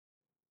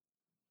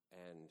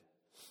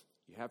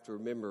You have to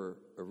remember,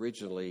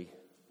 originally,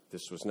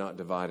 this was not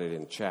divided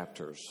in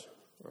chapters,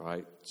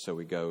 right? So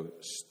we go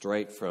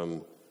straight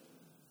from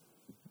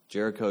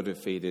Jericho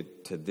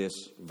defeated to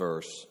this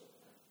verse,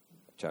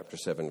 chapter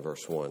 7,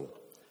 verse 1.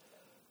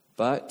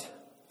 But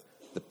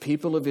the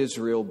people of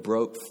Israel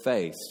broke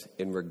faith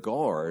in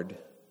regard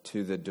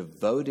to the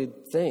devoted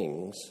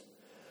things,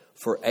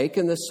 for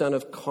Achan the son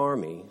of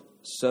Carmi,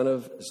 son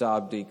of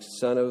Zabdi,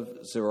 son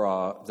of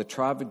Zerah, the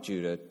tribe of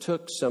Judah,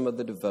 took some of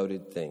the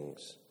devoted things,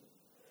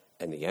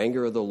 and the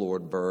anger of the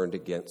Lord burned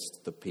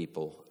against the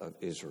people of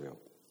Israel.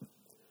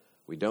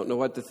 We don't know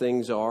what the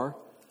things are.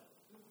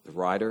 The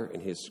writer,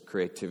 in his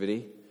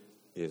creativity,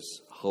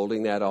 is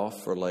holding that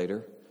off for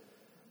later.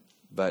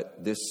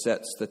 But this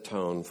sets the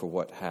tone for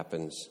what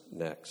happens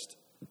next.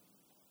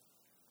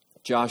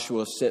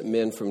 Joshua sent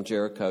men from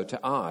Jericho to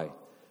Ai,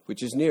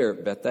 which is near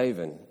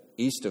Bethaven,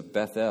 east of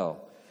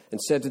Bethel, and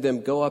said to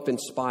them, "Go up and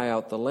spy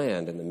out the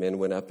land." And the men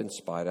went up and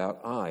spied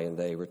out Ai. And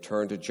they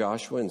returned to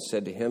Joshua and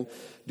said to him,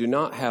 "Do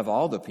not have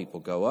all the people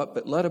go up,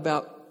 but let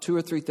about 2,000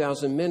 or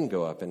 3,000 men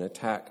go up and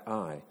attack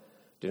Ai.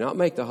 Do not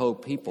make the whole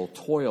people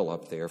toil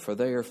up there, for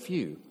they are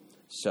few."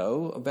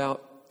 So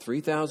about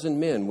 3,000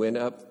 men went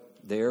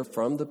up there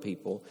from the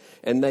people,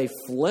 and they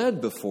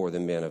fled before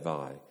the men of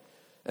Ai.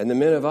 And the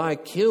men of Ai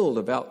killed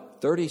about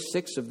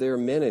 36 of their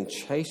men and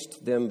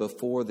chased them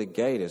before the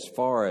gate as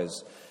far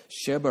as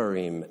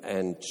Shebarim,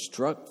 and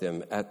struck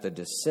them at the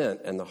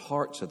descent, and the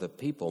hearts of the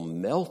people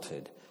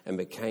melted and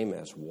became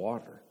as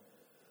water.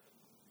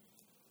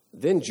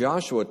 Then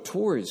Joshua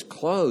tore his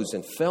clothes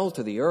and fell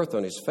to the earth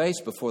on his face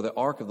before the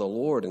ark of the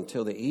Lord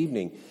until the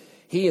evening,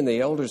 he and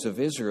the elders of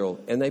Israel,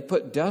 and they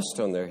put dust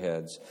on their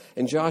heads.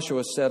 And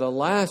Joshua said,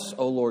 "Alas,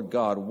 O Lord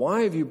God,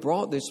 why have you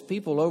brought this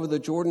people over the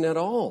Jordan at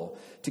all,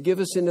 to give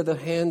us into the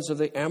hands of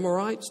the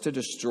Amorites to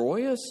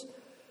destroy us?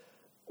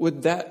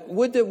 Would that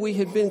we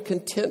had been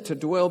content to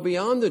dwell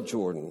beyond the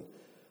Jordan.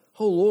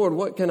 Oh Lord,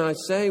 what can I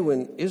say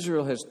when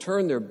Israel has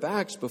turned their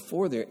backs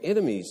before their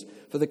enemies?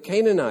 For the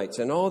Canaanites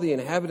and all the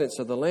inhabitants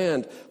of the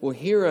land will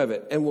hear of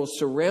it and will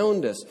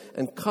surround us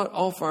and cut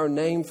off our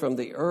name from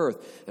the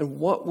earth. And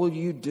what will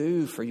you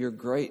do for your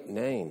great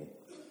name?"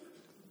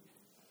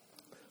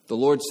 The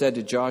Lord said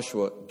to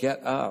Joshua,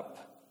 "Get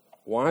up.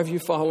 Why have you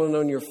fallen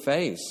on your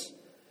face?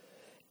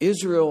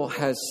 Israel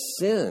has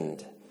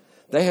sinned.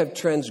 They have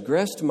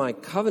transgressed my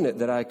covenant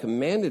that I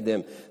commanded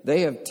them.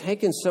 They have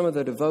taken some of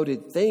the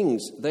devoted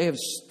things. They have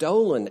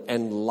stolen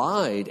and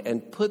lied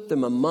and put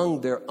them among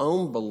their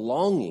own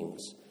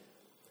belongings.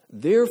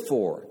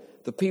 Therefore,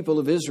 the people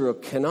of Israel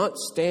cannot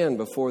stand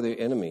before their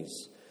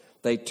enemies.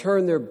 They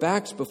turn their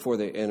backs before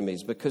their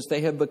enemies because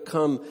they have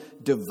become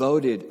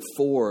devoted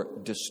for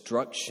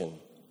destruction.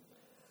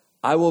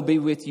 I will be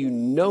with you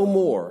no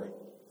more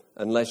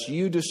unless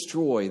you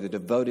destroy the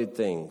devoted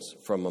things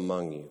from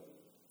among you.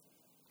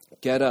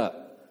 Get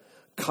up,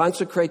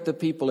 consecrate the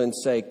people and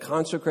say,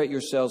 'Consecrate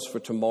yourselves for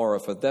tomorrow,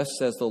 for thus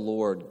says the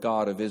Lord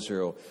God of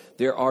Israel,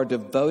 there are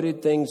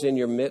devoted things in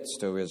your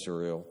midst, O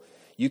Israel.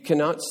 You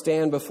cannot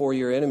stand before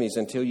your enemies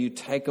until you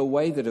take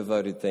away the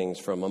devoted things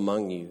from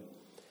among you.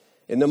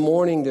 In the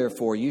morning,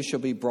 therefore, you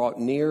shall be brought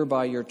near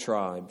by your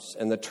tribes,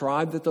 and the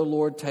tribe that the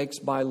Lord takes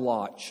by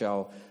lot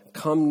shall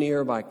come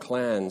near by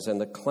clans,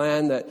 and the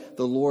clan that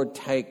the Lord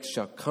takes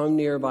shall come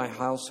near by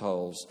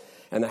households.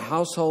 And the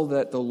household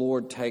that the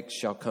Lord takes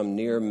shall come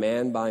near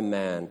man by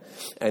man.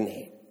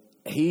 And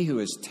he who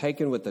is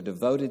taken with the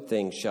devoted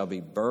things shall be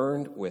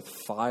burned with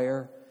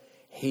fire,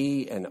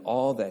 he and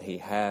all that he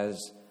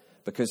has,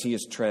 because he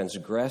has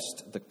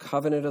transgressed the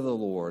covenant of the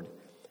Lord,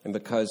 and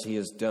because he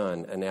has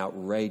done an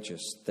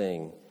outrageous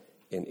thing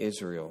in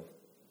Israel."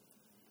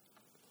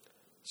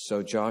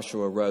 So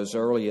Joshua rose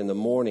early in the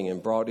morning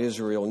and brought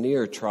Israel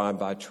near tribe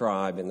by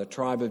tribe, and the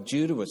tribe of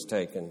Judah was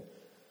taken.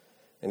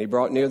 And he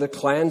brought near the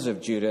clans of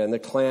Judah, and the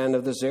clan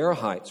of the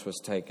Zerahites was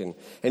taken.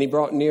 And he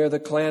brought near the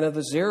clan of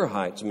the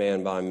Zerahites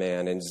man by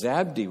man, and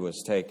Zabdi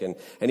was taken.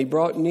 And he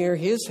brought near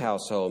his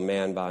household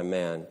man by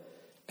man.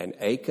 And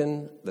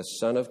Achan, the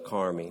son of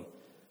Carmi,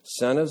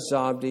 son of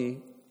Zabdi,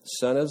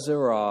 son of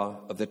Zerah,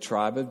 of the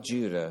tribe of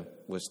Judah,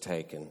 was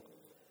taken.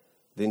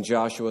 Then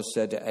Joshua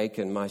said to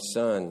Achan, "My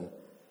son,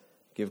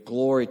 give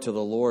glory to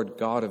the Lord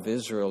God of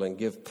Israel, and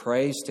give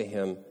praise to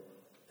him.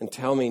 And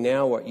tell me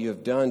now what you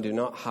have done. Do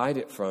not hide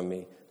it from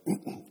me."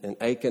 And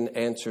Achan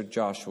answered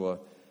Joshua,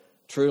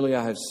 "Truly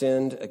I have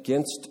sinned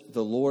against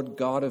the Lord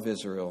God of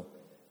Israel.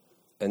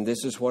 And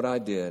this is what I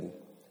did.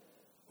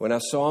 When I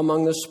saw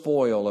among the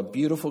spoil a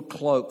beautiful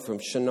cloak from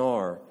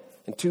Shinar,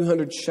 and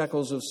 200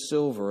 shekels of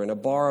silver, and a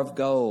bar of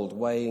gold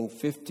weighing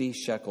 50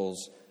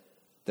 shekels,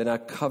 then I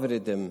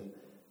coveted them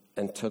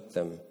and took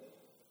them.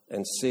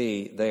 And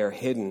see, they are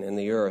hidden in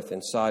the earth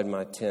inside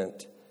my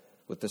tent,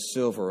 with the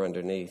silver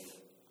underneath."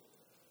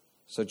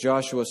 So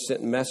Joshua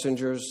sent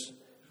messengers,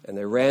 and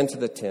they ran to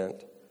the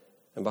tent,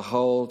 and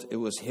behold, it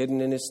was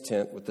hidden in his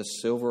tent with the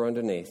silver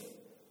underneath.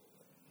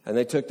 And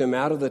they took them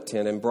out of the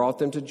tent and brought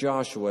them to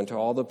Joshua and to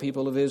all the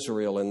people of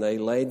Israel, and they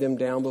laid them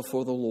down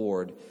before the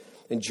Lord.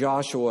 And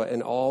Joshua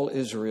and all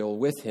Israel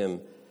with him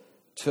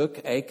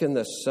took Achan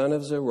the son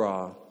of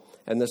Zerah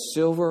and the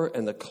silver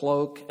and the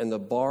cloak and the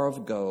bar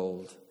of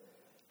gold,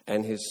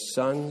 and his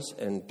sons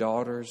and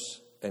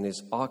daughters, and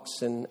his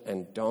oxen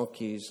and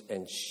donkeys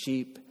and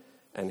sheep,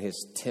 and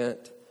his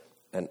tent,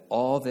 and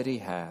all that he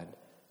had.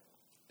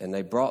 And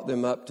they brought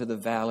them up to the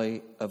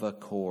valley of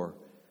Achor.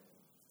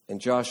 And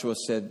Joshua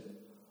said,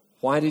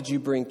 "Why did you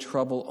bring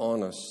trouble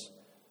on us?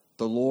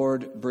 The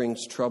Lord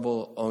brings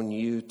trouble on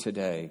you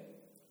today."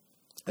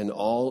 And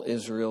all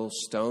Israel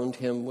stoned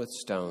him with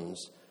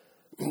stones.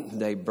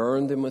 They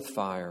burned them with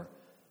fire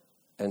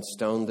and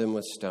stoned them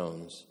with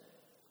stones.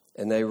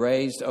 And they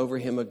raised over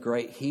him a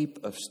great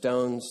heap of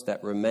stones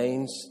that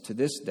remains to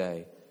this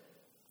day.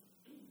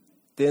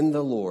 Then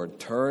the Lord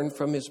turned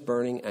from his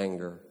burning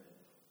anger.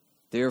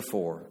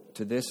 Therefore,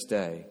 to this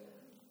day,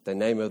 the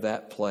name of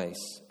that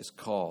place is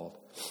called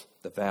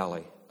the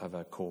Valley of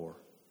Achor.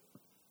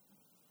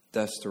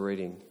 Thus the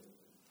reading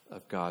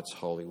of God's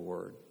holy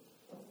word.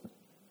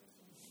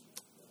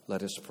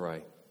 Let us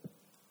pray.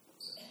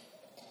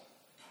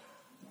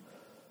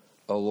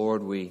 O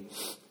Lord, we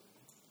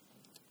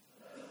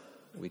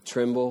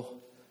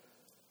tremble,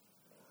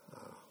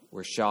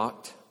 we're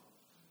shocked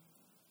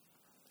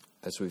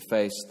as we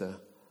face the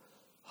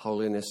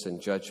holiness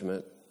and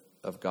judgment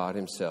of God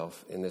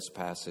himself in this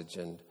passage.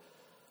 And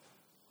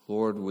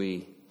Lord,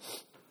 we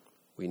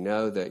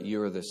know that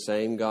you are the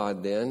same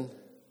God then.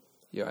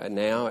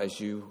 Now as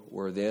you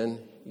were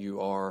then,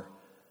 you are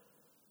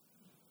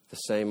the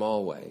same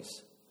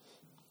always.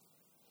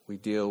 We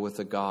deal with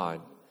a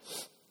God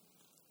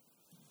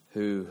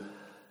who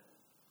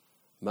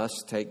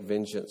must take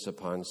vengeance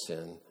upon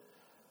sin.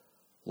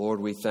 Lord,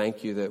 we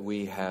thank you that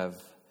we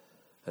have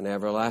an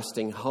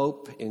everlasting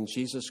hope in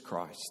Jesus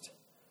Christ,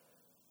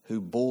 who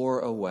bore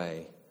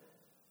away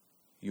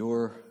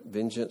your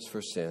vengeance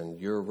for sin,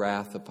 your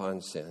wrath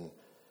upon sin,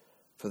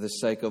 for the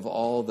sake of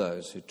all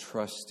those who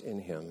trust in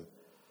him.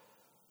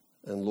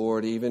 And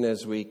Lord, even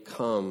as we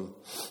come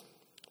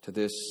to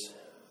this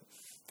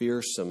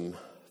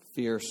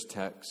fierce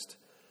text,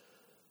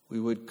 we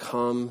would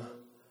come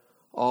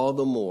all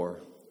the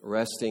more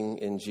resting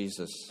in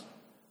Jesus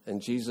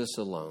and Jesus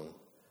alone,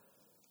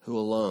 who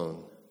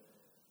alone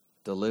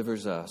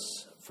delivers us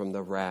from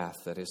the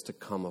wrath that is to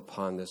come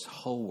upon this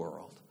whole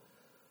world.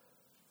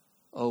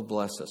 Oh,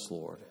 bless us,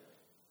 Lord.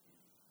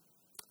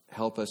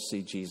 Help us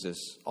see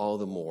Jesus all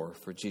the more.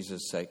 For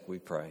Jesus' sake we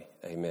pray.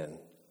 Amen.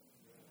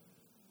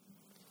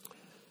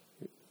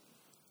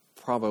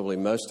 Probably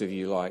most of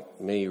you,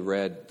 like me,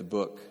 read the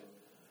book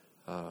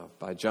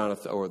by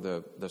Jonathan, or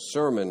the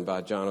sermon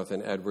by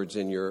Jonathan Edwards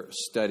in your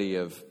study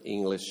of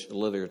English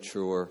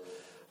literature,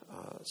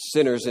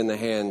 Sinners in the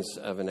Hands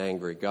of an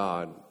Angry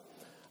God.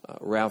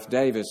 Ralph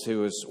Davis,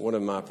 who was one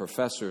of my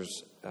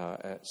professors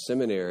at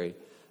seminary,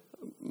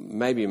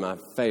 maybe my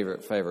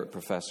favorite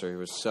professor. He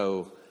was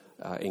so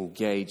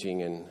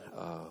engaging and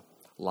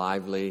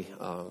lively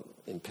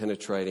and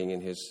penetrating in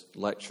his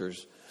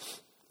lectures.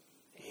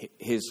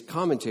 His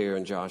commentary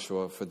on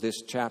Joshua for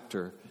this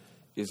chapter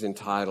is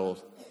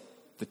entitled,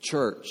 "The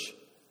Church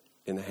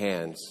in the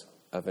Hands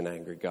of an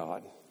Angry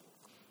God."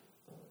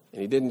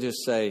 And he didn't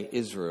just say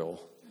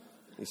Israel,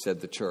 he said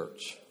the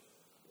church.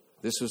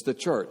 This was the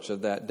church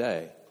of that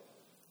day.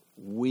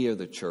 We are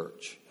the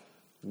church.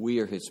 We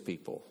are his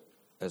people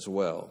as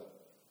well.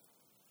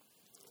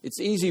 It's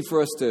easy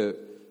for us to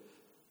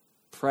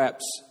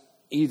perhaps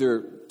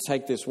either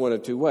take this one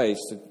of two ways,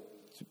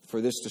 for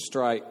this to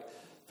strike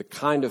the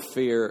kind of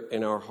fear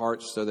in our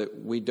hearts so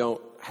that we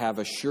don't have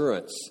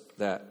assurance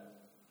that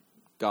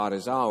God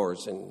is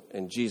ours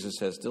and Jesus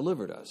has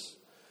delivered us.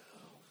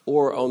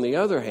 Or on the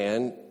other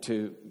hand,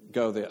 to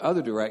go the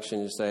other direction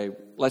and say,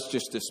 let's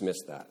just dismiss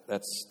that.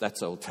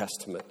 That's Old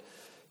Testament.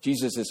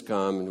 Jesus has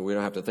come and we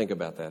don't have to think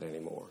about that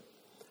anymore.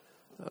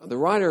 The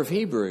writer of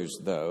Hebrews,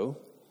 though,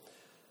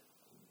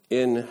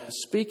 in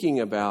speaking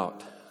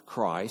about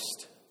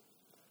Christ,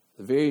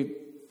 the very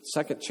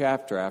second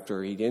chapter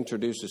after he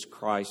introduces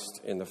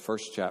Christ in the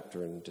first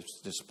chapter and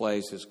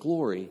displays his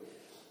glory,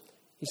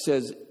 he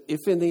says,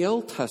 if in the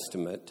Old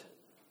Testament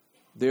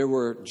there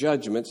were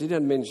judgments, he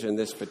doesn't mention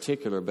this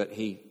particular, but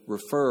he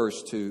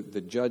refers to the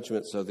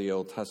judgments of the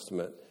Old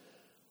Testament,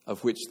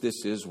 of which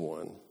this is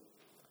one.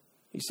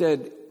 He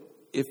said,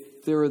 if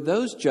there are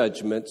those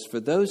judgments for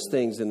those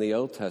things in the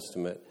Old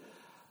Testament,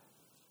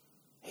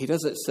 he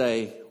doesn't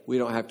say we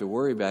don't have to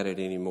worry about it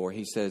anymore.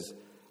 He says,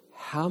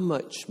 how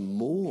much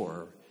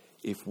more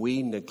if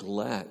we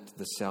neglect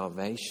the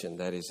salvation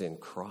that is in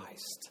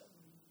Christ?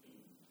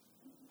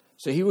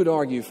 So he would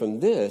argue from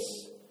this,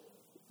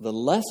 the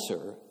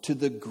lesser to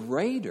the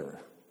greater,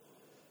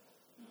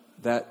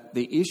 that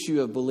the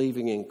issue of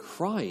believing in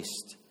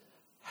Christ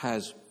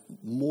has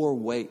more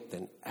weight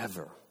than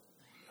ever.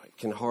 It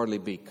can hardly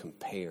be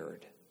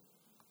compared.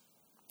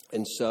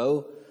 And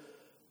so,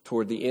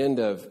 toward the end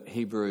of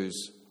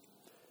Hebrews,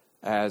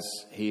 as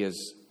he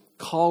is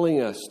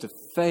calling us to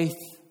faith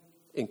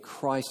in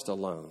Christ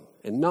alone,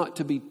 and not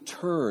to be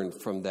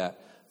turned from that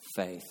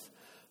faith,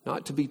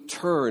 not to be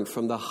turned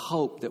from the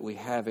hope that we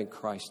have in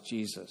Christ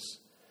Jesus,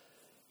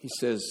 he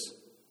says,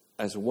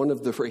 as one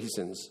of the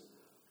reasons,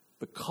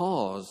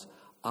 because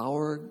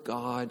Our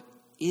God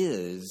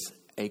is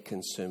a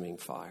consuming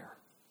fire.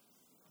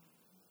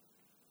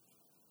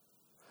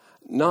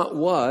 Not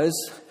was,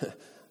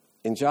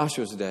 in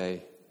Joshua's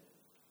day,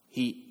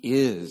 he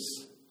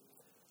is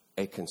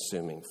a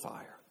consuming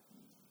fire.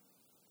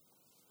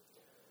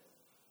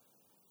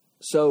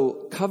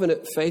 So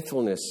covenant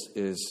faithfulness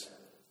is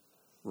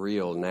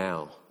real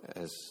now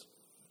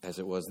as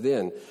it was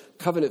then.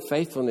 Covenant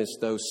faithfulness,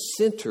 though,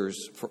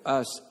 centers for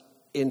us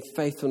in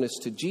faithfulness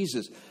to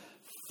Jesus,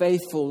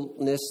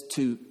 faithfulness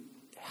to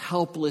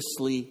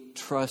helplessly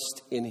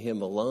trust in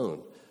him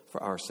alone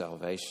for our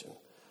salvation,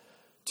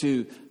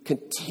 to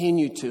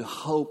continue to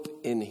hope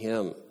in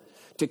him,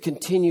 to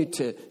continue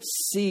to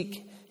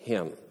seek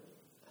him,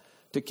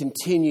 to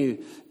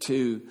continue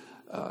to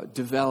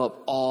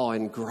develop awe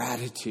and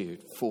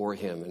gratitude for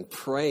him and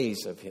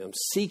praise of him,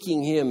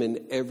 seeking him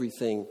in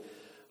everything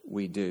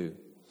we do.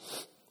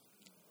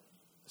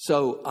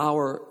 So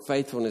our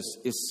faithfulness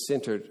is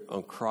centered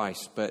on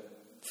Christ, but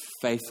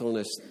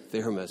faithfulness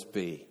there must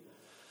be.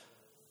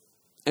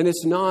 And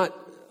it's not,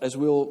 as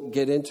we'll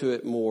get into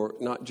it more,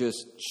 not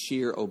just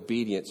sheer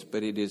obedience,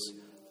 but it is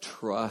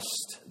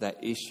trust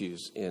that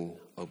issues in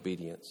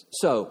obedience.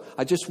 So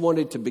I just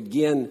wanted to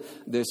begin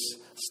this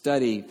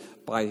study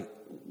by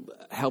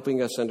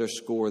helping us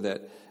underscore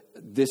that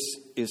this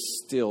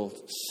is still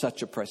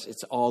such a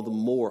it's all the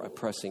more a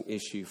pressing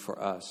issue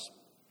for us.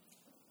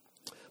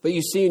 But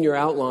you see in your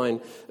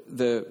outline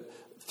the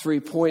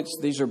 3 points.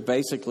 These are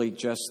basically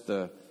just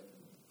the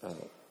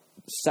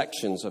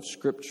sections of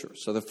Scripture.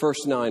 So the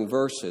first 9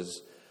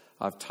 verses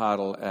I've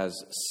titled as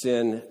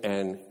Sin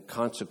and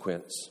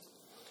Consequence.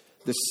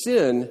 The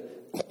sin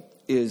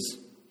is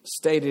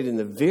stated in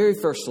the very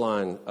first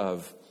line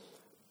of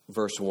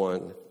verse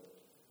 1,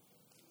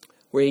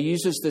 where he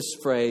uses this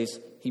phrase,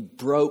 he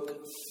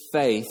broke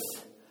faith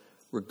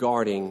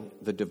regarding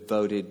the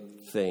devoted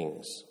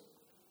things.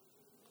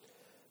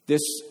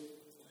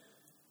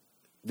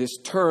 This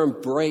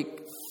term,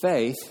 break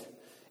faith,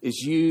 is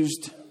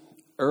used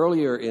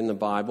earlier in the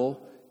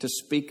Bible to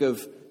speak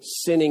of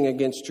sinning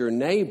against your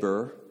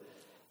neighbor,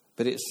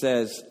 but it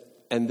says,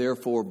 and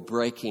therefore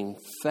breaking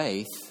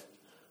faith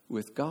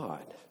with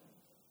God.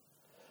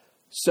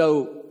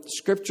 So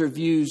Scripture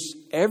views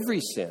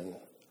every sin,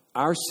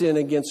 our sin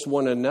against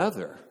one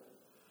another,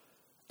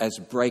 as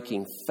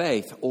breaking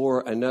faith,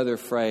 or another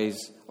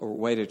phrase or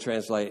way to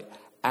translate,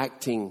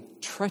 acting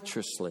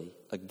treacherously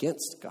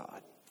against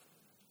God.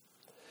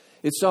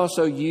 It's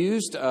also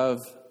used of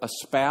a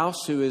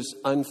spouse who is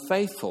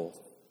unfaithful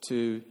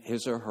to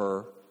his or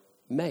her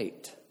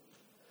mate.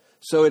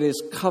 So it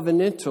is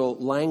covenantal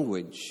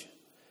language.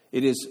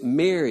 It is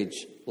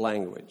marriage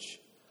language.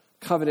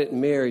 Covenant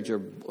and marriage are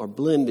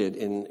blended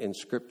in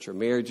Scripture.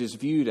 Marriage is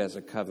viewed as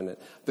a covenant.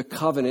 The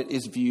covenant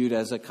is viewed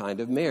as a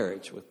kind of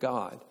marriage with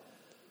God.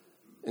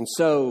 And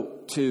so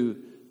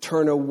to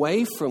turn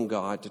away from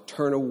God, to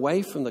turn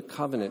away from the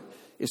covenant,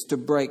 is to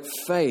break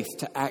faith,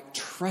 to act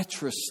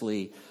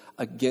treacherously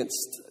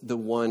against the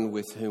one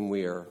with whom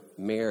we are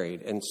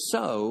married. And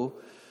so,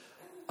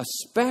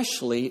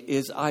 especially,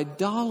 is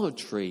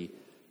idolatry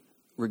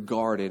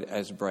regarded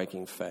as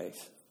breaking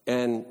faith.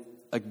 And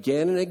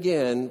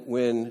again,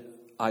 when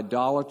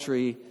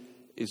idolatry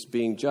is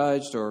being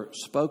judged or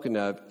spoken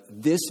of,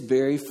 this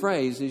very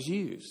phrase is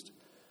used.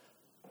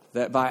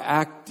 That by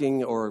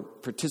acting or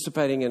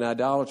participating in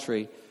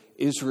idolatry,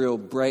 Israel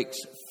breaks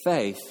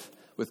faith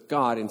with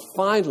God. And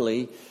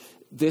finally,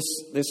 this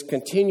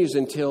continues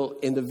until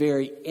in the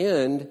very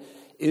end,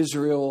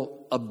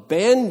 Israel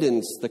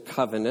abandons the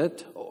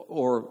covenant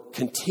or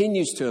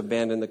continues to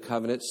abandon the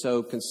covenant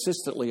so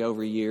consistently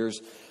over years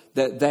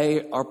that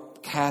they are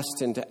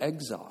cast into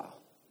exile.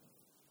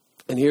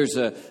 And here's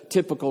a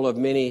typical of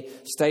many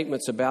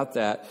statements about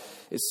that.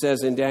 It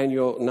says in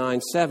Daniel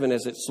 9:7,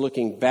 as it's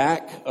looking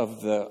back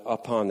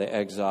upon the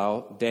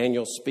exile,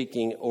 Daniel,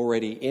 speaking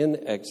already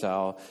in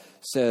exile,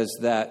 says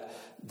that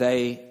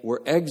they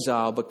were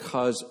exiled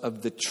because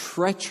of the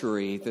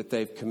treachery that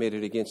they've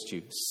committed against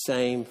you.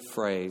 Same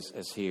phrase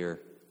as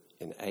here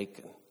in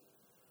Achan,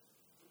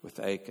 with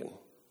Achan.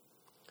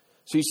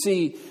 So you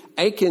see,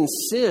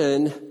 Achan's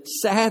sin,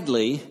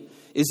 sadly,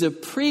 is a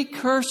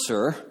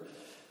precursor,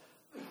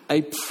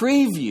 a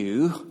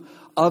preview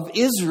of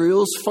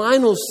Israel's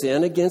final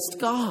sin against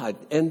God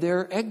and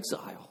their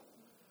exile.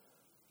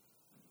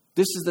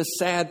 This is the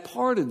sad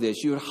part of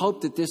this. You would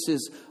hope that this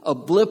is a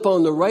blip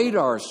on the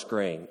radar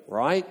screen,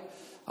 right?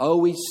 Oh,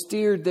 we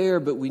steered there,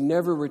 but we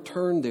never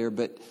returned there.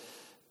 But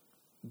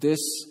this,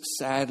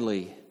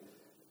 sadly,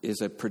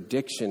 is a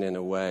prediction in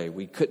a way.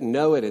 We couldn't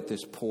know it at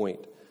this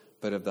point,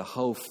 but of the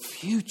whole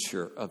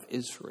future of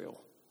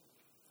Israel.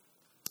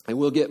 And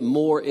we'll get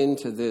more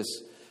into this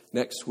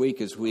next week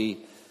as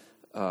we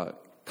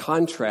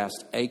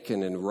contrast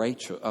Achan and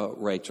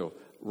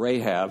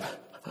Rahab.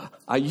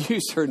 I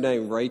used her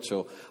name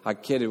Rachel. I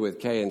kidded with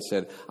Kay and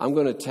said, I'm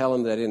going to tell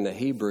him that in the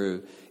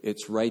Hebrew,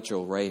 it's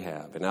Rachel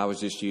Rahab. And I was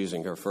just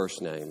using her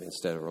first name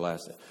instead of her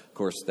last name. Of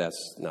course,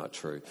 that's not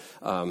true.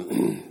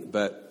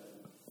 But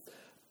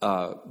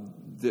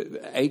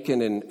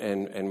Achan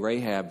and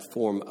Rahab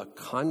form a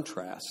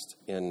contrast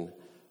in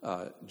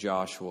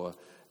Joshua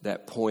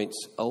that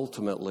points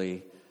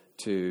ultimately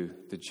to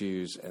the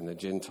Jews and the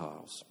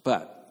Gentiles.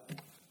 But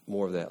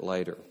more of that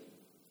later.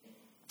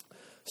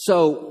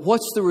 So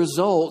what's the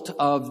result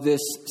of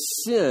this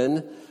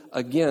sin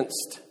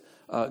against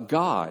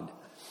God?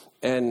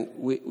 And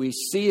we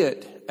see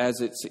it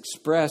as it's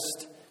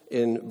expressed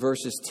in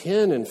verses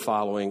 10 and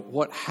following.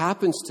 What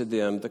happens to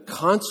them, the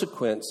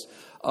consequence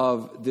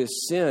of this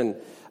sin.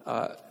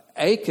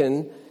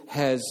 Achan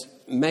has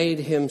made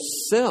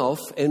himself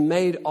and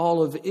made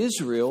all of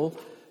Israel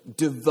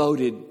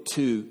devoted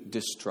to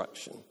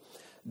destruction.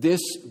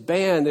 This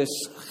ban, this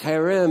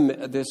harem,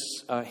 this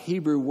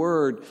Hebrew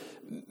word,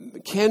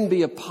 can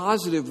be a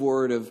positive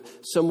word of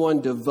someone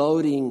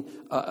devoting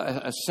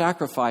a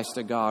sacrifice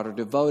to God or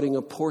devoting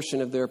a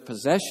portion of their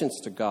possessions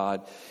to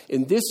God.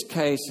 In this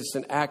case, it's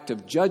an act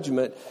of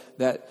judgment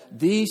that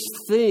these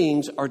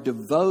things are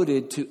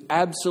devoted to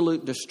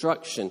absolute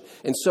destruction.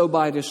 And so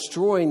by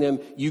destroying them,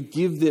 you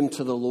give them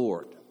to the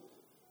Lord.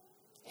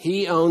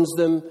 He owns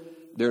them.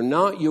 They're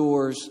not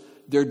yours.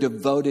 They're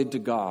devoted to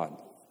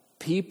God.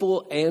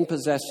 People and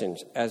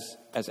possessions, as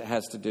it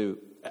has to do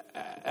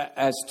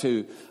as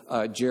to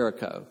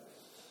Jericho.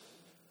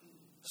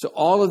 So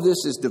all of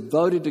this is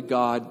devoted to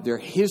God. They're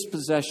His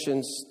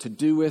possessions to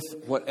do with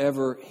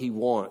whatever He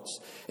wants.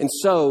 And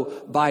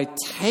so by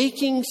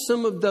taking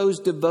some of those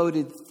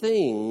devoted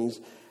things,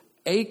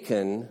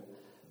 Achan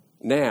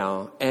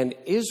now and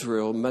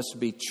Israel must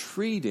be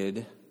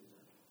treated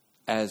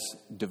as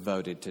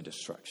devoted to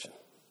destruction.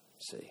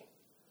 See?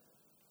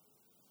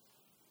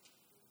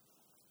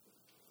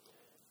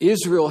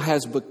 Israel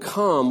has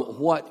become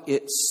what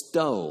it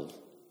stole.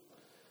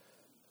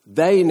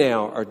 They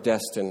now are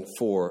destined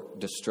for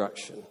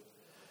destruction.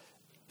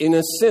 In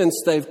a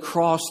sense, they've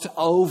crossed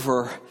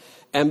over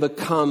and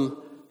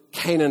become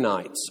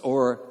Canaanites,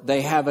 or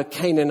they have a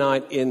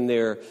Canaanite in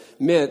their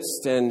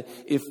midst. And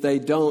if they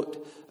don't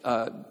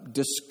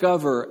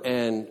discover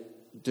and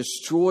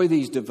destroy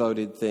these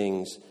devoted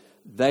things,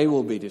 they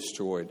will be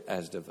destroyed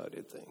as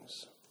devoted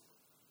things.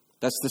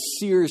 That's the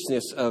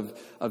seriousness of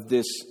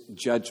this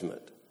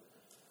judgment.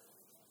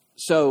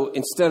 So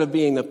instead of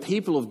being the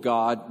people of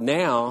God,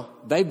 now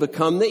they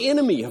become the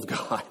enemy of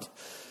God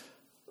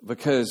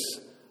because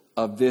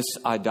of this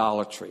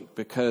idolatry,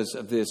 because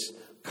of this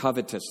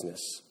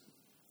covetousness.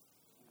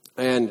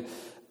 And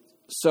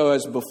so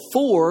as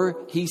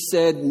before, he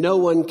said, no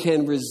one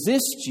can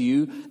resist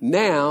you.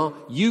 Now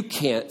you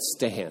can't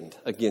stand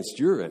against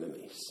your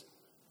enemies.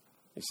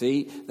 You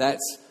see,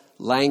 that's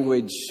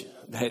language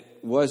that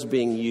was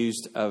being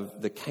used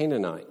of the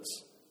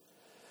Canaanites.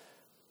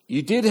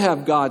 You did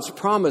have God's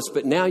promise,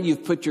 but now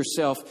you've put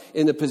yourself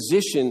in the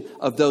position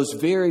of those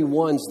very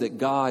ones that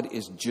God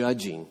is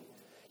judging.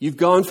 You've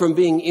gone from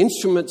being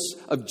instruments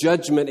of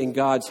judgment in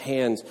God's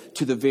hands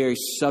to the very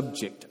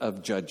subject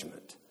of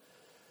judgment.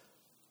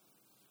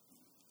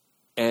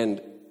 And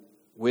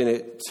when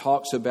it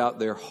talks about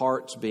their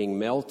hearts being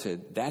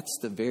melted, that's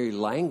the very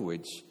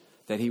language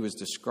that he was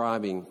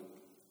describing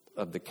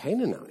of the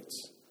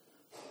Canaanites.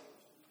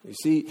 You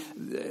see,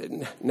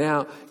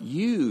 now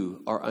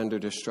you are under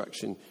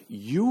destruction.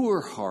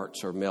 Your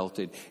hearts are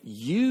melted.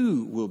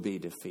 You will be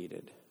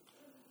defeated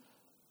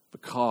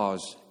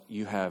because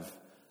you have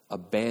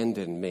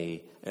abandoned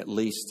me, at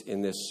least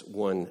in this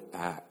one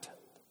act.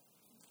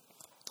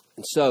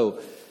 And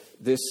so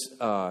this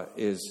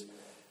is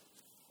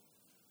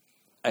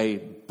a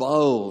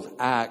bold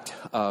act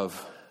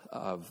of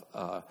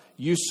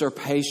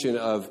usurpation,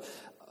 of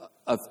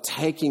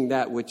taking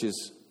that which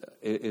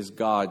is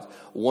God.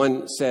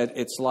 One said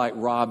it's like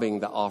robbing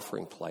the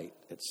offering plate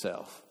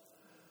itself.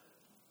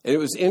 And it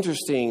was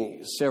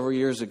interesting several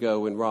years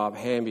ago when Rob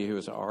Hamby, who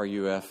was an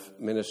RUF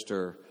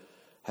minister,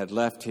 had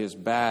left his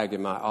bag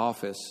in my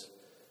office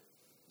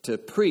to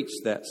preach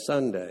that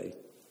Sunday.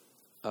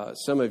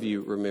 Some of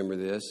you remember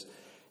this.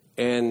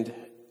 And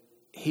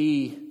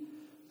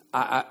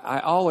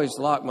I always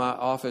lock my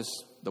office.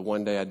 The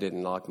one day I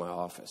didn't lock my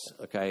office,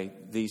 okay?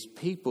 These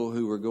people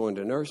who were going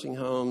to nursing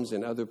homes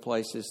and other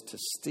places to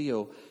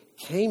steal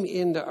came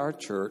into our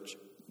church,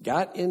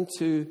 got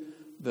into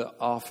the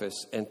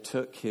office, and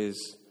took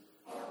his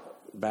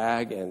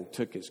bag and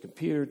took his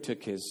computer,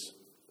 took his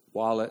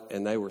wallet,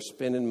 and they were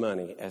spending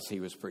money as he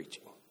was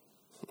preaching.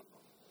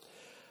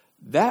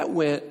 That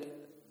went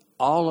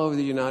all over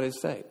the United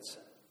States.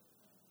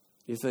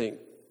 You think,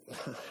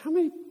 how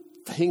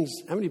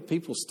many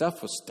people's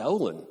stuff was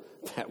stolen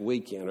that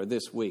weekend or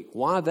this week?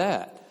 Why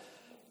that?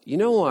 You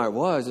know why it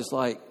was? It's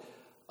like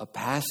a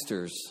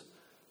pastor's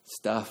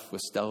stuff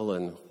was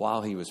stolen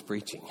while he was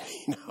preaching.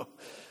 You know,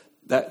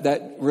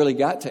 that really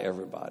got to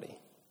everybody.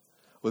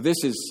 Well,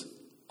 this is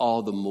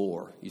all the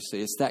more. You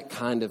see, it's that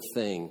kind of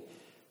thing.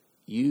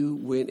 You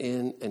went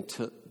in and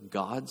took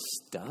God's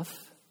stuff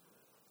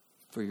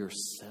for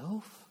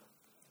yourself?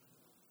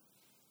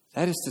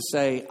 That is to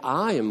say,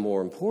 I am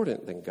more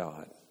important than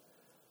God.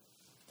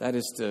 That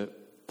is to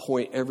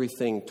point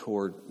everything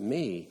toward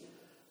me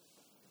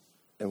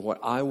and what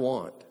I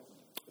want.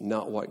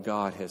 not what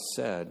God has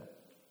said.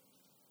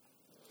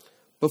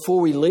 Before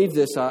we leave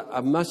this,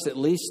 I must at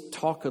least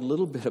talk a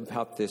little bit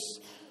about this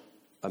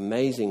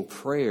amazing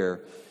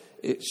prayer.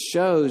 It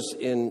shows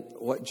in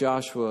what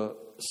Joshua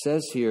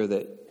says here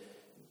that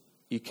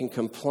you can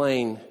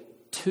complain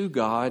to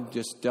God,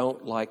 just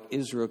don't, like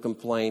Israel,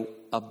 complain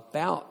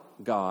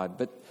about God.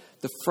 But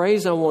the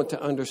phrase I want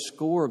to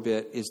underscore a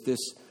bit is this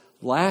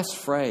last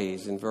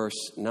phrase in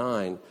verse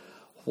 9.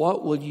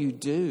 What will you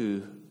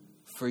do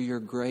for your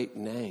great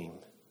name?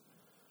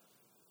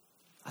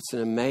 That's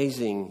an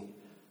amazing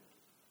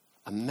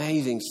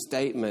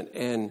statement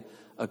and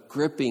a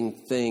gripping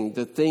thing.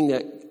 The thing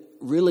that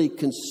really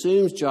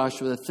consumes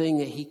Joshua, the thing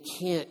that he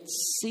can't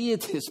see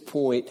at this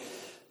point,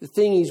 the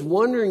thing he's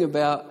wondering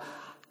about,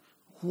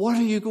 what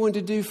are you going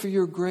to do for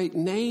your great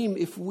name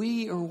if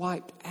we are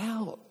wiped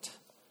out?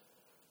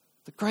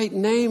 The great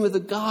name of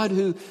the God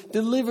who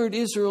delivered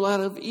Israel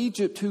out of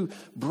Egypt, who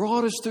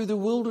brought us through the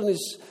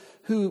wilderness,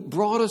 who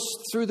brought us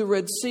through the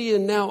Red Sea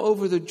and now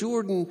over the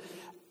Jordan.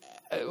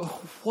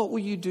 What will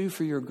you do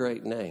for your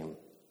great name?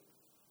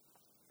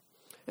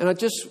 And I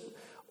just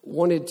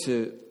wanted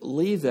to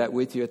leave that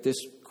with you at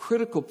this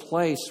critical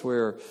place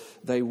where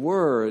they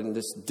were, in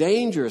this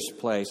dangerous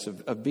place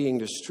of being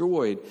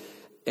destroyed.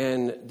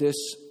 And this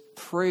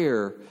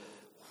prayer,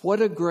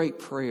 what a great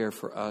prayer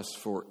for us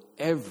for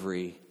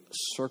every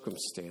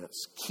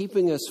circumstance,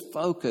 keeping us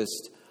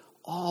focused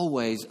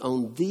always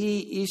on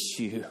the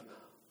issue,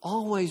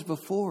 always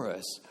before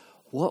us.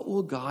 What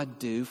will God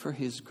do for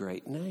his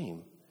great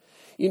name?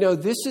 You know,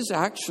 this is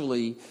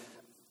actually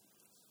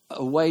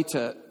a way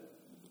to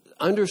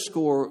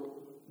underscore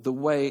the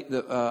way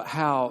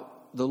how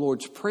the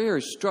Lord's Prayer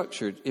is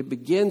structured. It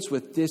begins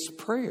with this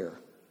prayer: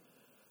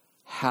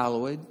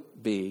 hallowed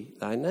be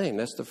thy name.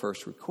 That's the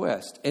first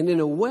request. And in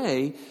a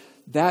way,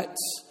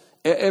 that's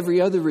every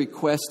other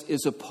request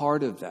is a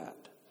part of that.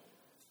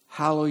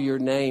 Hallow your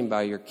name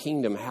by your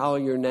kingdom. Hallow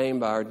your name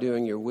by our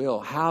doing your will.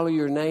 Hallow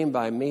your name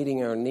by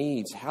meeting our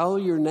needs. Hallow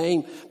your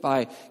name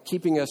by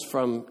keeping us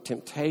from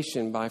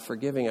temptation, by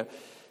forgiving us.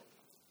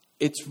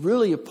 It's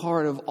really a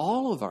part of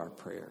all of our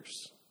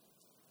prayers.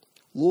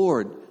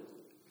 Lord,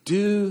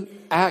 do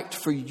act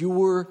for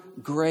your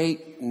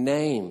great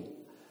name.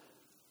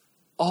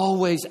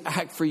 Always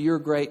act for your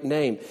great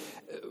name.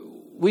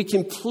 We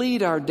can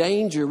plead our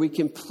danger, we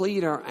can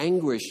plead our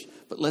anguish,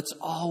 but let's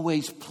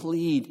always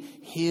plead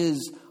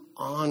his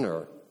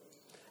honor.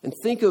 And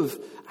think of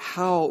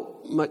how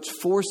much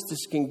force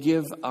this can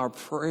give our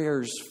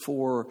prayers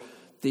for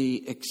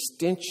the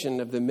extension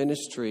of the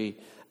ministry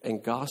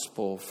and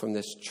gospel from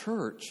this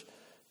church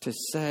to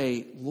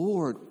say,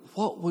 Lord,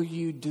 what will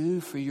you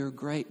do for your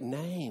great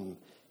name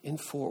in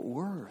Fort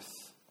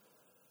Worth?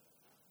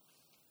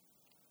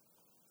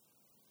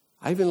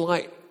 I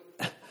even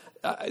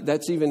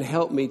that's even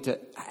helped me to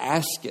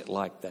ask it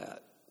like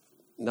that.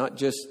 Not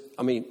just,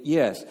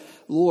 yes,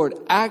 Lord,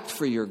 act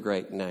for your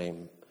great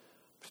name.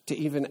 To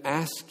even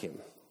ask him,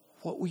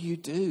 what will you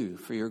do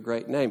for your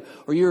great name?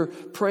 Or you're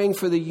praying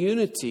for the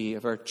unity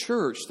of our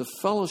church, the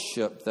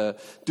fellowship, the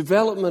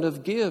development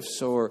of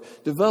gifts, or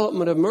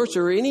development of mercy,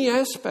 or any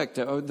aspect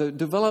of the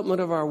development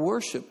of our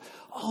worship.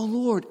 Oh,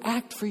 Lord,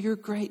 act for your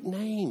great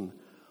name.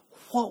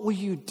 What will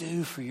you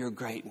do for your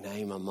great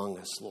name among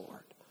us, Lord?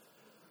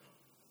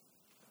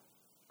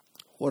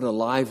 What a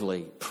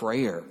lively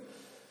prayer.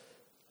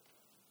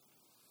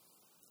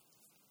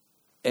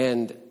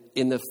 And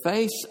in the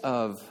face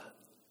of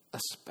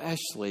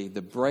especially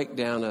the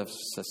breakdown of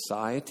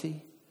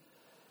society,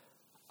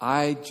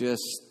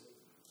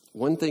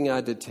 one thing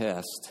I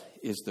detest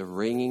is the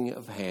wringing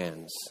of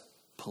hands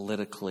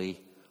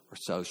politically or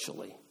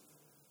socially.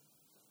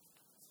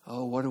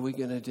 Oh, what are we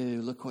going to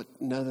do? Look what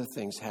another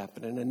thing's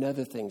happened, and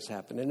another thing's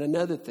happened, and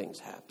another thing's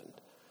happened.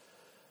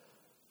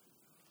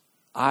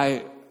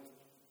 I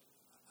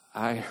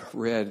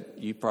read,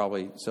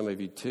 some of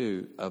you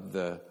too, of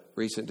the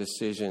recent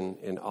decision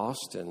in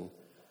Austin.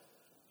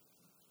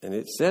 And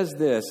it says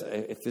this,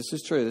 if this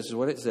is true, this is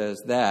what it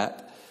says,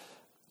 that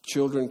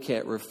children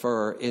can't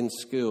refer in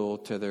school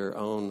to their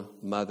own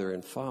mother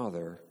and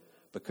father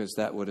because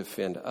that would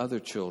offend other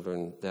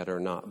children that are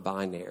not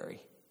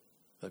binary.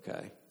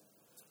 Okay?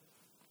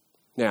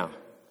 Now,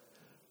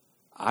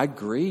 I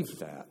grieve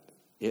that.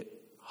 It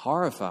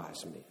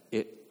horrifies me.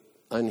 It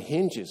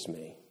unhinges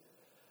me.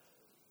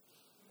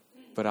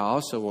 But I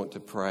also want to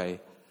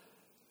pray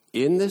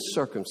in this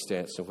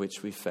circumstance in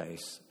which we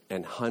face,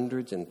 and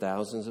hundreds and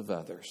thousands of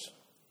others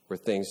where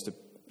things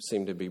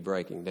seem to be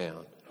breaking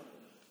down.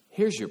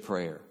 Here's your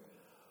prayer.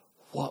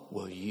 What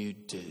will you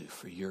do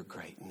for your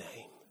great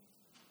name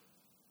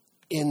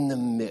in the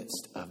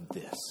midst of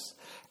this?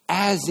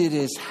 As it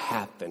has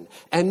happened,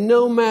 and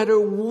no matter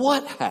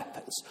what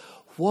happens,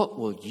 what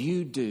will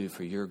you do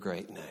for your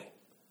great name?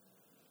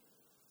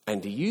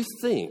 And do you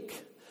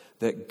think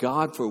that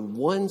God for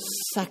 1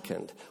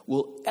 second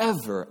will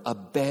ever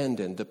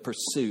abandon the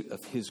pursuit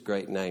of his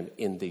great name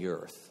in the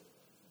earth?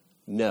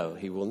 No,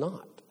 he will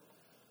not.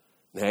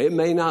 Now, it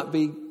may not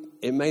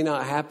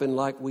happen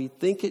like we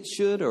think it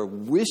should or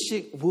wish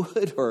it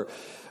would or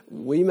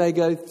we may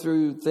go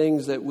through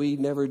things that we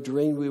never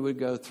dreamed we would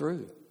go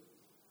through.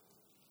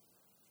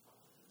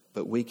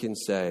 But we can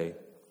say,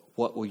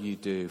 what will you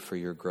do for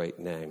your great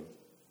name?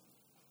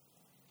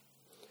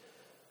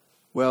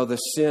 Well, the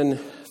sin,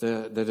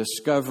 the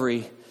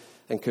discovery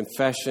and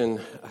confession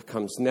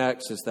comes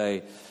next as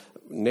they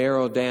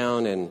narrow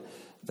down and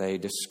they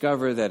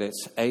discover that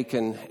it's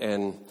Achan.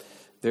 And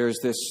there's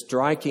this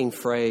striking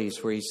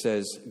phrase where he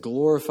says,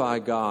 glorify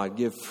God,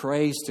 give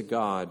praise to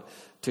God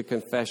to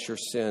confess your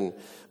sin.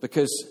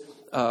 Because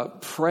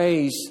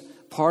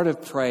part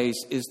of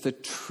praise is the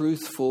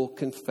truthful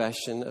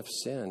confession of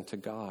sin to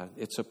God.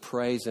 It's a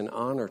praise and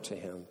honor to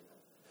Him.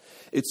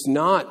 It's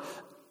not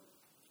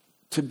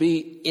to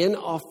be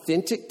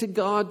inauthentic to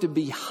God, to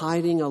be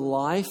hiding a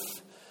life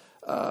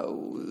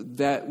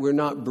that we're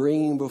not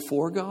bringing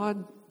before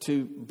God,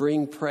 to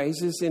bring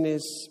praises in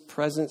His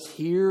presence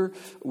here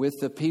with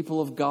the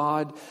people of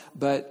God,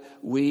 but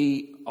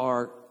we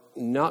are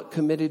not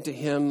committed to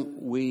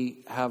Him.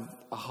 We have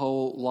a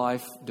whole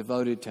life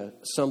devoted to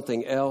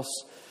something else,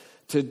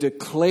 to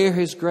declare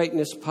His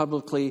greatness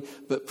publicly,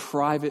 but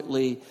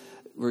privately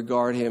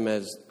regard Him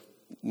as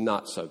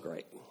not so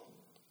great,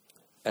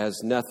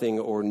 as nothing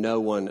or no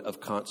one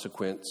of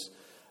consequence,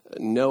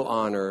 no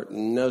honor,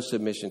 no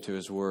submission to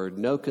His word,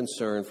 no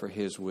concern for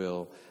His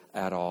will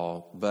at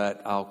all,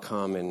 but I'll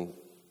come and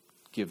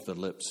give the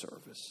lip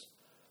service.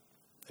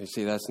 You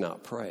see, that's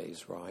not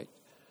praise, right?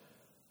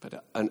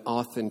 But an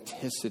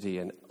authenticity,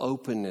 an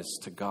openness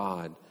to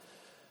God.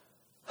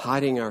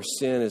 Hiding our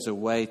sin is a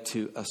way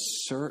to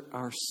assert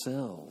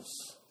ourselves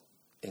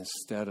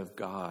instead of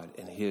God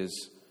and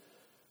His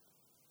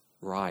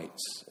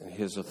rights and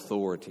His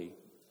authority.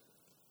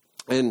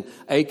 And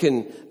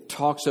Achan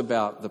talks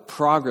about the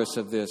progress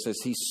of this as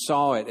he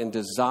saw it and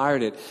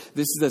desired it.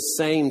 This is the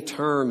same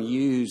term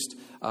used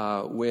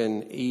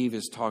when Eve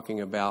is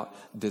talking about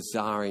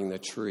desiring the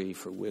tree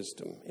for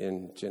wisdom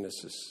in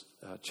Genesis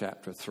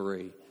chapter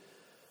 3.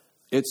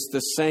 It's the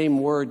same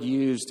word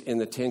used in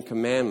the Ten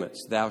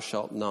Commandments, thou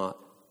shalt not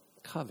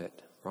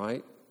covet,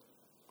 right?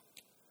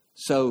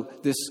 So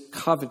this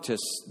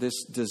covetous,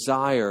 this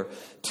desire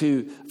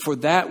for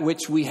that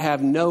which we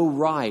have no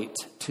right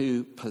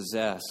to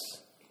possess.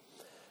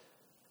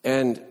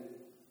 And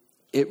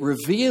it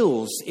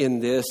reveals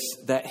in this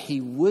that he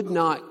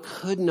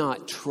could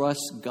not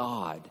trust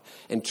God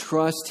and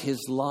trust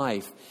his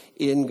life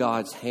in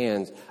God's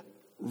hands.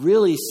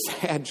 Really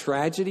sad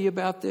tragedy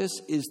about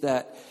this is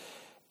that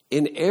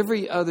in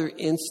every other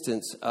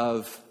instance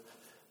of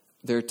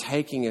their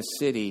taking a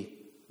city,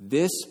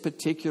 this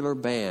particular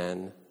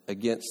ban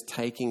against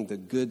taking the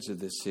goods of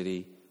the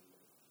city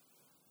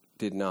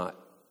did not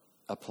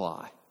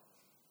apply.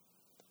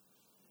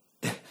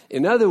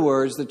 In other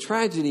words, the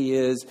tragedy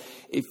is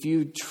if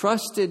you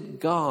trusted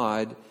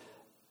God,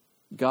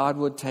 God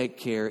would take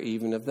care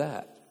even of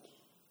that.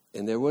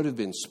 And there would have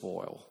been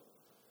spoil.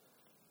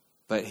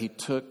 But he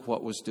took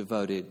what was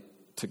devoted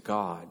to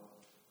God.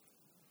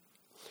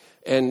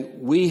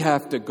 And we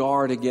have to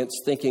guard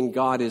against thinking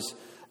God is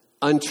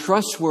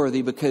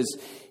untrustworthy because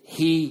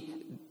he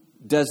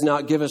does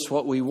not give us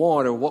what we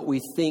want or what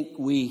we think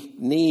we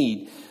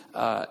need.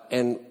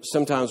 And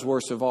sometimes,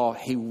 worst of all,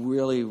 he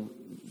really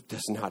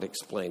does not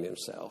explain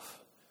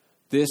himself.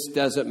 This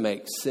doesn't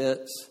make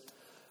sense.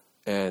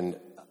 And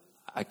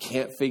I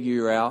can't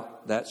figure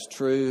out. That's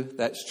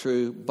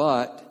true.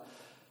 But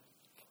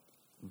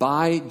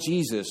by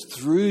Jesus,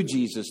 through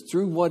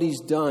what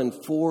he's done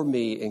for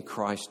me in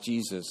Christ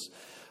Jesus,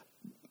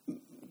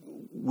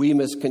 we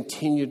must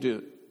continue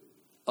to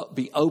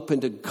be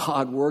open to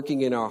God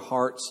working in our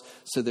hearts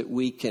so that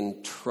we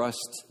can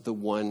trust the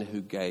one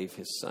who gave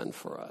his son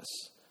for us.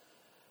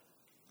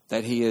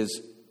 That he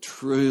is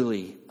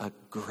truly a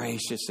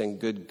gracious and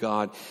good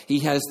God. He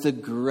has the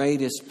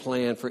greatest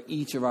plan for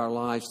each of our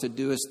lives to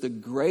do us the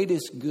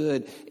greatest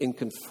good in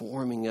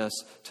conforming us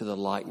to the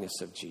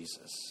likeness of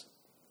Jesus.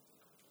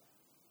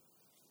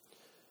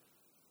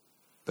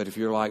 But if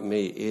you're like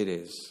me, it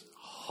is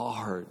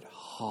hard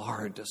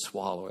to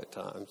swallow at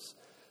times.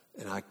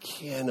 And I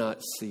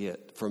cannot see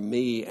it for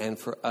me and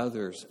for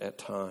others at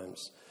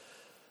times.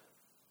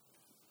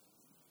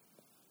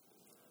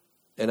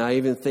 And I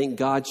even think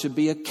God should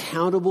be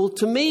accountable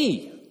to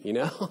me,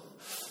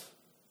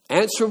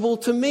 answerable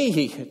to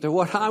me, to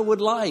what I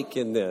would like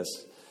in this.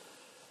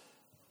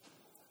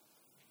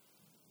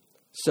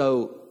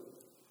 So,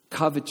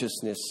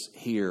 covetousness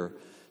here,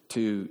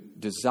 to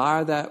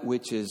desire that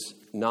which is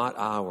not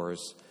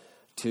ours,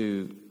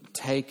 to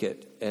take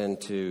it and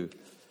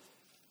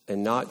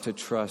not to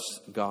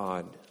trust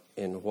God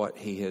in what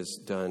he has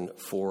done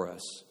for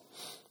us.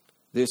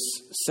 This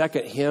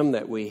second hymn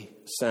that we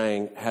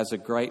sang has a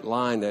great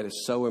line that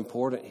is so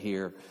important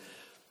here,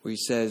 where he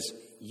says,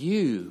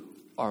 "You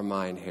are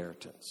my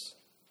inheritance."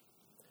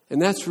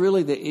 And that's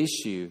really the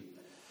issue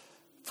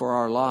for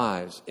our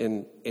lives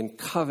in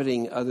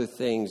coveting other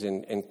things,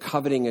 in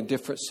coveting a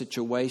different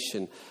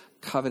situation,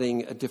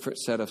 coveting a different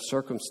set of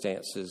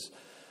circumstances.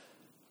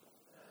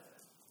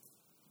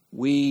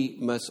 We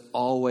must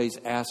always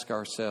ask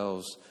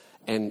ourselves,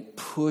 and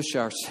push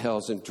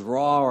ourselves and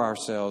draw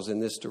ourselves in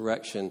this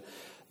direction,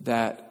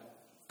 that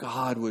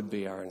God would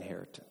be our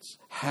inheritance.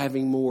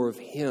 Having more of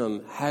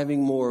Him,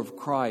 having more of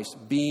Christ,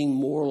 being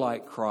more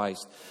like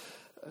Christ,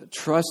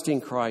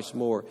 trusting Christ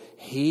more.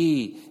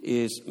 He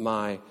is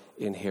my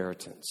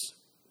inheritance.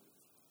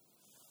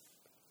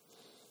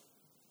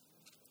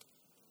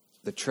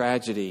 The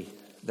tragedy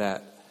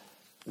that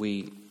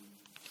we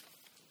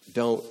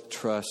don't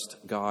trust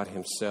God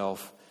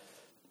Himself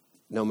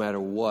no matter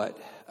what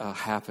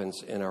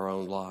happens in our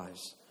own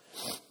lives.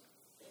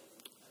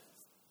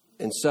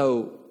 And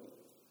so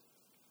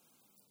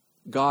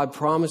God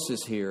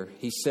promises here,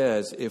 He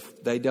says,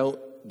 if they don't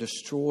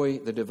destroy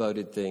the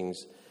devoted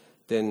things,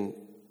 then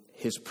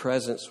His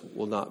presence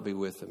will not be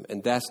with them.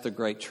 And that's the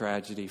great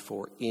tragedy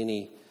for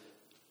any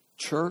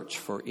church,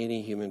 for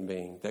any human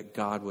being, that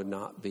God would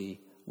not be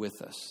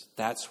with us.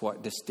 That's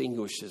what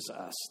distinguishes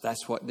us.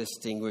 That's what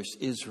distinguished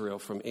Israel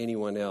from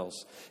anyone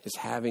else, is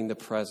having the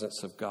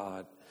presence of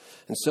God.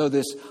 And so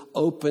this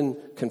open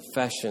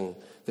confession,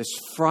 this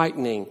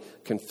frightening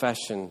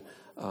confession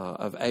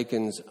of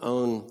Achan's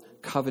own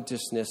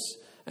covetousness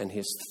and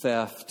his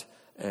theft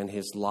and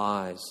his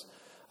lies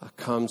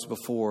comes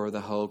before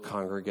the whole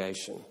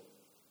congregation.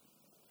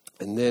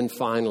 And then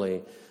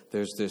finally,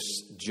 there's this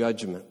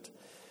judgment.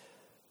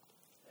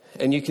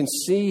 And you can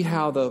see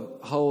how the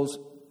whole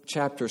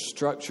chapter is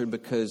structured,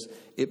 because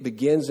it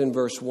begins in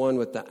verse 1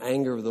 with the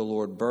anger of the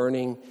Lord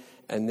burning,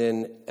 and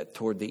then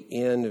toward the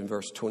end in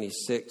verse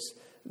 26,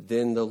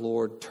 then the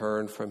Lord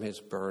turned from His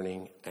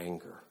burning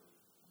anger.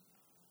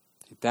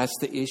 That's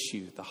the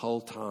issue the whole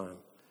time.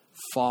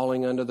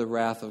 Falling under the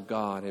wrath of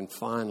God, and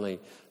finally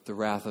the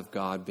wrath of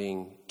God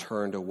being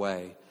turned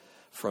away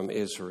from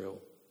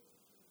Israel.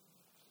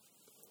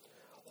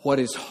 What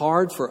is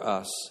hard for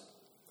us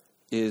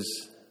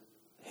is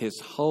his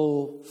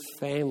whole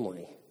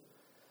family.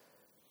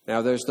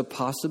 Now, there's the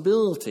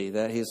possibility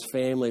that his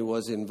family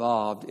was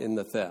involved in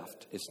the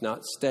theft. It's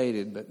not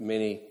stated, but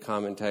many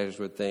commentators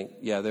would think,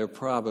 yeah, they're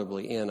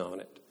probably in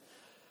on it.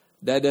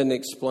 That doesn't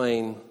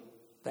explain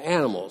the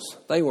animals.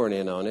 They weren't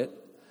in on it.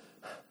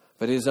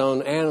 But his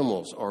own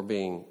animals are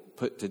being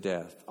put to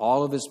death.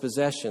 All of his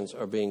possessions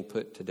are being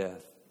put to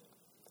death.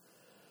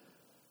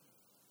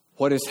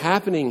 What is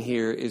happening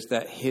here is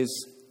that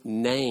his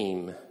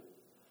name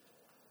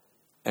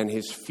and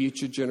his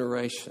future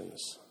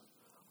generations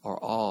are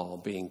all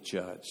being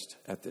judged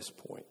at this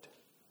point.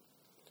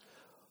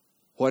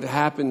 What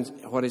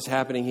is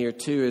happening here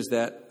too is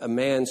that a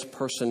man's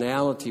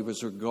personality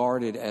was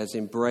regarded as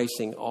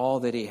embracing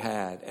all that he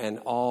had and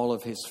all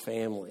of his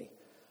family.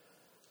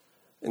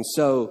 And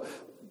so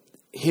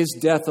his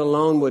death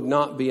alone would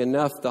not be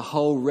enough. The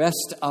whole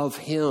rest of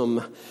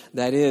him,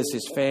 that is,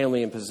 his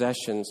family and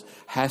possessions,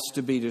 has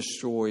to be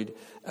destroyed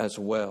as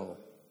well.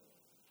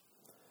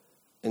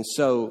 And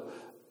so,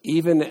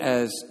 even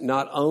as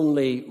not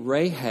only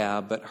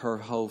Rahab, but her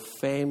whole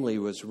family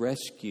was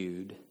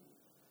rescued,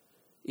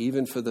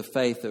 even for the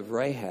faith of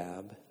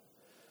Rahab,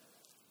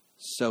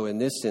 so in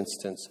this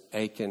instance,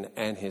 Achan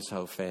and his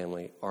whole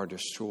family are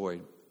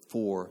destroyed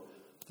for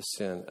the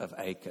sin of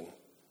Achan.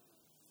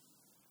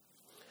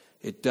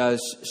 It does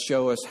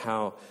show us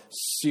how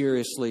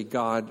seriously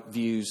God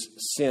views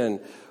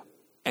sin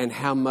and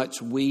how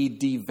much we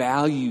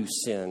devalue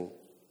sin.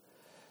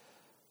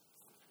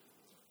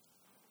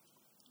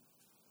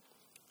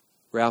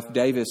 Ralph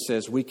Davis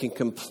says we can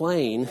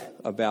complain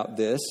about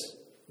this,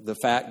 the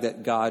fact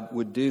that God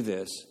would do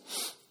this.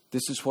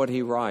 This is what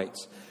he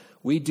writes.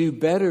 We do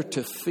better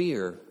to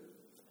fear.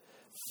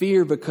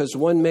 Fear because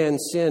one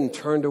man's sin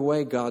turned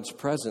away God's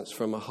presence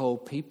from a whole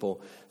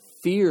people.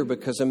 Fear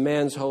because a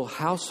man's whole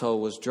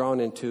household was drawn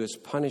into his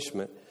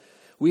punishment.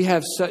 We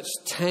have such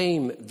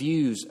tame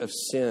views of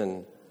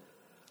sin.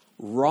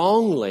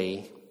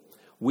 Wrongly,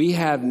 we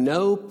have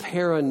no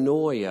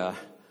paranoia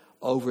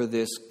over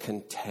this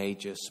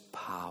contagious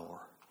power.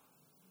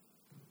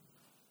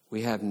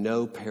 We have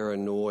no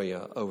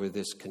paranoia over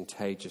this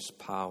contagious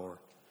power.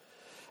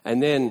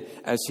 And then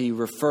as he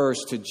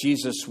refers to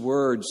Jesus'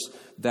 words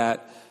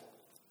that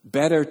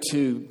better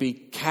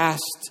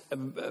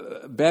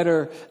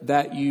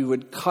that you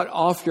would cut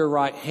off your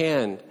right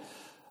hand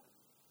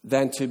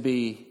than to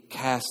be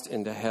cast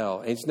into hell.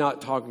 And he's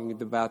not talking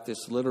about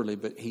this literally,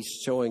 but he's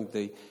showing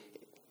the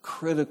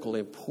critical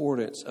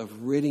importance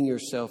of ridding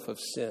yourself of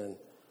sin.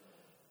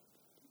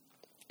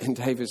 And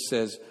David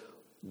says,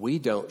 we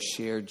don't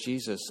share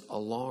Jesus'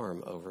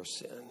 alarm over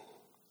sin.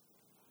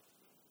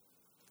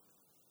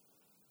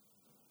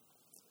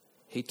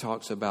 He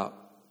talks about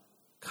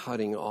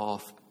cutting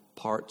off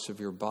parts of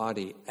your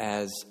body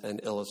as an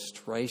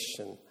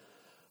illustration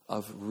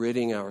of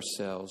ridding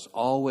ourselves,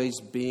 always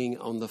being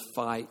on the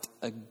fight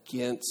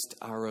against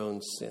our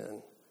own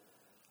sin,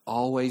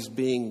 always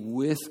being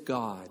with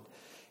God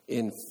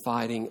in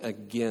fighting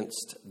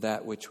against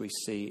that which we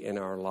see in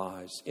our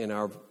lives, in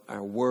our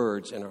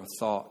words, in our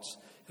thoughts,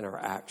 and our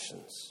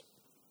actions.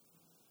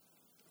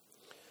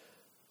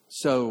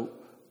 So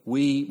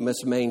we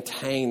must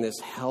maintain this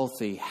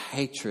healthy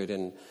hatred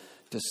and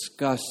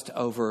disgust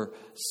over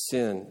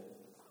sin.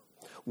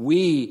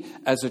 We,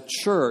 as a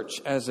church,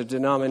 as a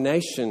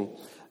denomination,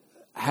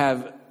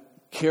 have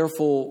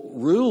careful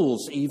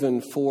rules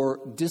even for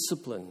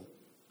discipline.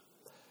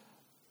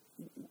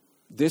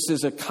 This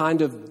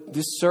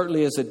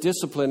certainly is a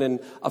discipline, and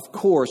of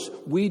course,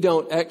 we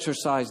don't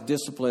exercise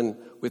discipline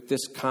with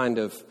this kind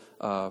of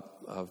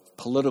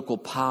political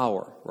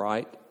power,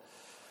 right?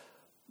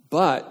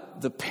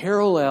 But the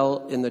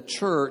parallel in the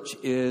church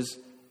is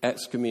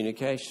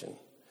excommunication.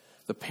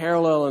 The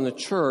parallel in the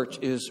church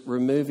is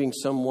removing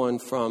someone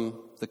from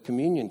the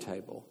communion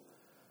table.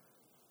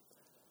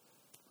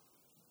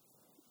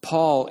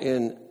 Paul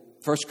in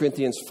 1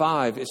 Corinthians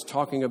 5 is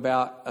talking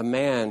about a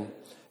man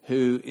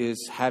who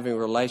is having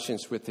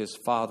relations with his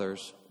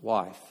father's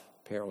wife,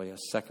 apparently a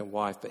second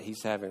wife, but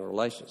he's having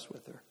relations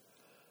with her.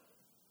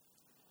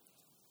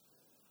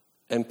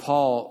 And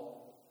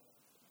Paul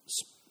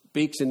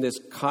speaks in this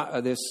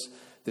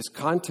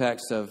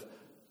context of,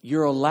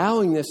 you're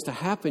allowing this to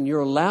happen.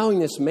 You're allowing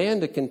this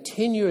man to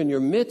continue in your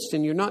midst,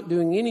 and you're not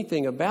doing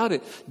anything about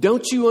it.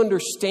 Don't you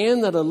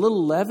understand that a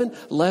little leaven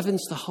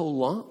leavens the whole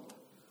lump?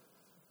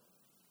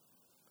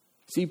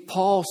 See,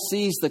 Paul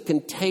sees the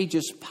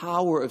contagious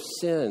power of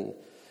sin.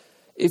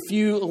 If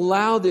you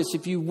allow this,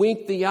 if you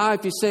wink the eye,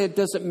 if you say it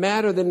doesn't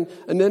matter, then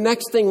and the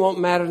next thing won't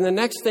matter, and the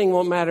next thing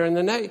won't matter,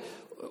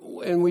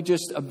 and we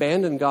just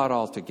abandon God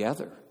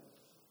altogether.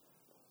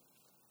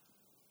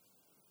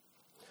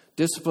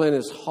 Discipline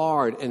is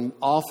hard, and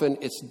often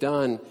it's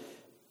done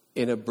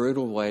in a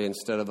brutal way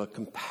instead of a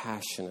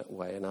compassionate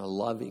way and a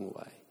loving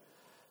way.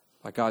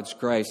 By God's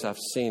grace, I've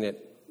seen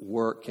it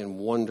work in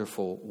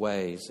wonderful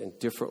ways and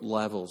different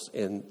levels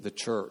in the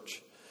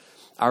church.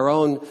 Our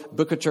own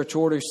Book of Church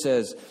Orders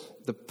says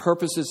the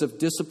purposes of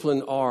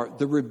discipline are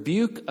the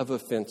rebuke of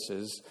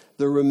offenses,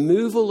 the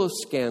removal of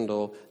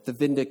scandal, the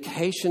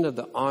vindication of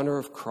the honor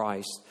of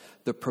Christ,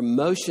 the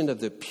promotion of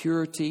the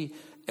purity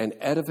and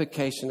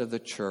edification of the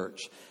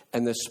church,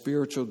 and the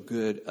spiritual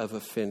good of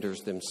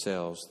offenders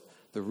themselves.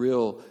 The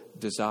real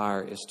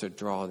desire is to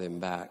draw them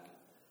back.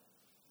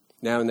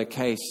 Now, in the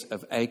case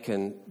of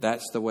Achan,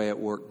 that's the way it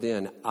worked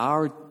then.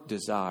 Our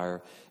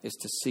desire is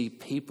to see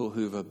people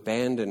who've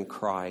abandoned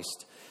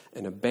Christ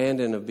and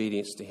abandoned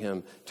obedience to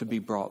Him to be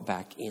brought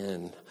back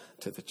in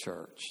to the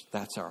church.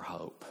 That's our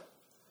hope.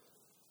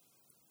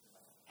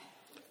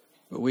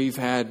 But we've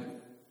had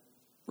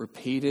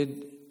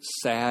repeated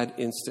sad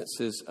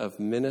instances of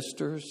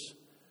ministers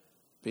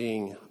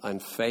being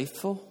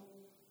unfaithful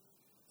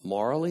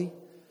morally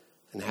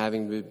and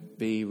having to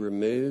be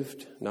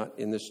removed, not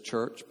in this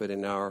church, but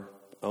in our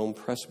own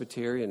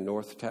presbytery in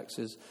North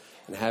Texas,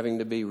 and having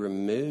to be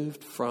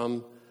removed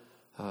from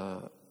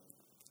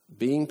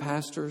being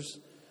pastors,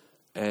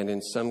 and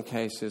in some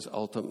cases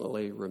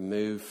ultimately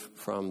removed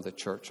from the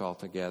church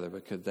altogether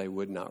because they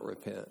would not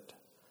repent.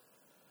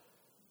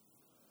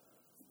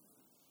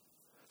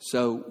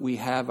 So we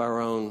have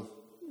our own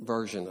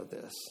version of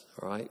this,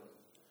 all right?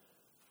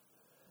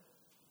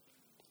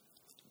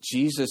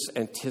 Jesus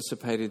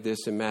anticipated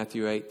this in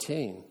Matthew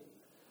 18.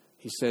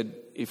 He said,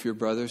 if your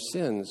brother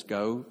sins,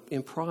 go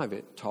in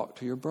private, talk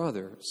to your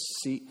brother.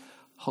 See,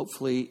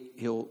 hopefully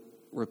he'll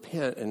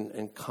repent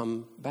and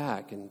come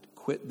back and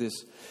quit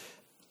this.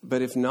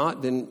 But if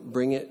not, then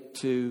bring it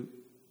to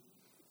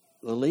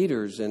the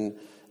leaders. And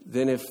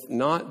then if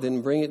not,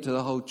 then bring it to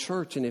the whole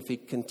church. And if he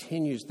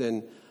continues,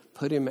 then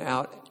put him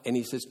out. And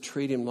he says,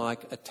 treat him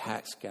like a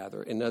tax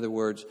gatherer. In other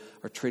words,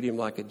 or treat him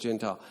like a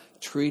Gentile.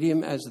 Treat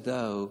him as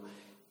though,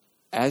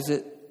 as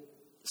it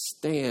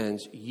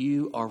stands,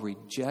 you are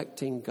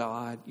rejecting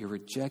God, you're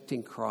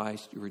rejecting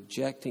Christ, you're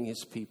rejecting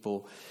His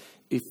people.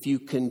 If you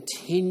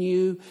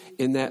continue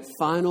in that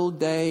final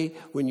day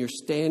when you're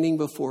standing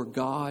before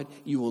God,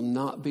 you will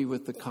not be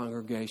with the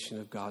congregation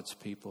of God's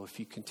people if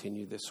you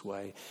continue this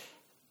way.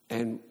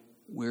 And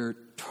we're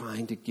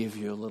trying to give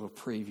you a little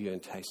preview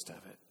and taste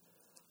of it.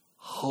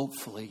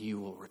 Hopefully you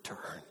will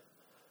return.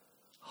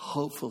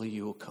 Hopefully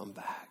you will come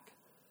back.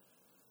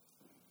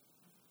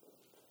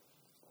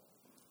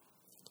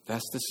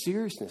 That's the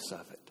seriousness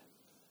of it.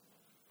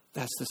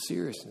 That's the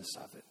seriousness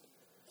of it.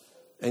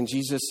 And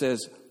Jesus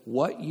says,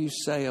 what you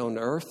say on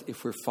earth,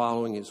 if we're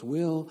following His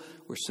will,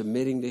 we're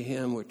submitting to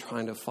Him, we're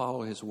trying to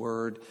follow His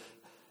word,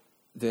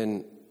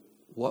 then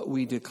what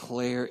we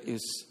declare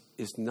is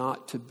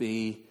not to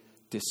be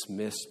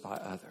dismissed by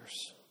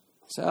others.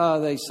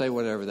 So they say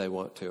whatever they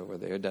want to over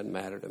there. It doesn't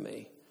matter to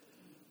me.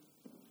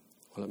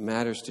 Well, it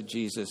matters to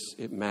Jesus.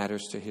 It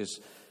matters to His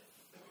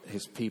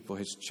people,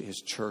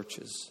 His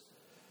churches.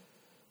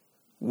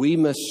 We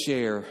must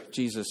share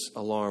Jesus'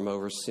 alarm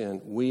over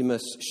sin. We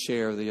must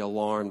share the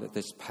alarm that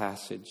this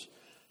passage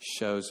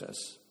shows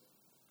us.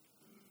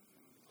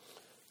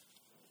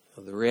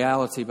 The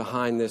reality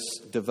behind this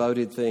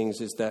devoted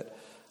things is that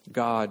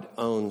God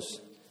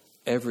owns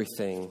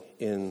everything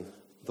in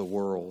the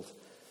world.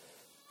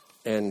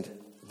 And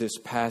this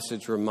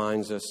passage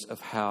reminds us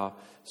of how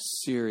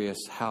serious,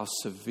 how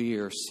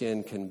severe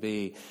sin can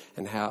be,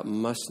 and how it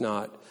must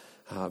not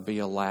be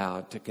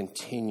allowed to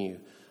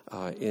continue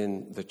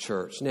in the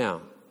church.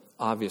 Now,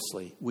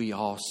 obviously, we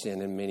all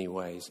sin in many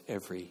ways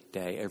every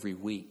day, every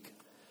week.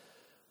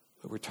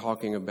 But we're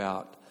talking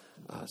about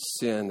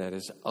sin that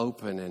is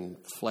open and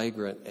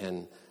flagrant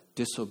and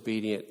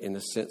disobedient in the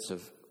sense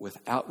of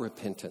without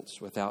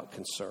repentance, without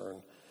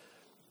concern.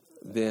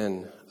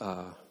 Then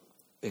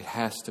it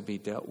has to be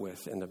dealt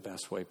with in the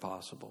best way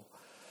possible.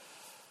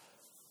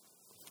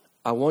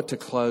 I want to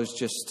close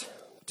just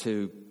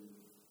to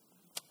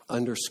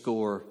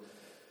underscore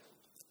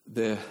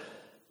the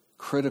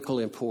critical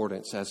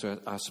importance, as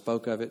I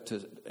spoke of it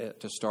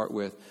to start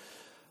with,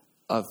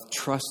 of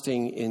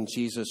trusting in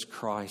Jesus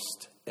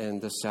Christ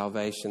and the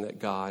salvation that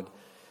God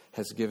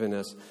has given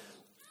us.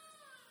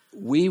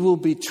 We will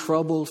be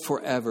troubled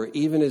forever,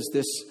 even as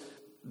this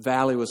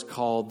valley was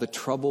called the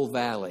Troubled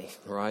Valley,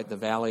 right? The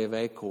Valley of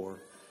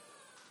Achor.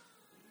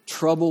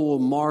 Trouble will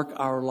mark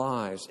our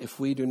lives if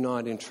we do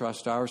not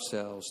entrust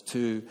ourselves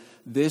to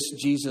this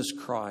Jesus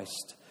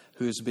Christ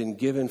who has been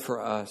given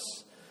for us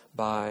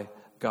by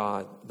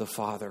God the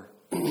Father.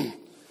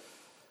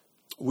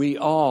 We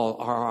all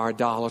are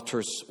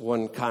idolaters,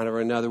 one kind or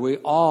another. We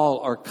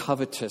all are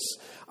covetous.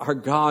 Our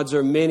gods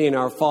are many and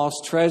our false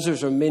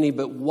treasures are many.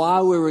 But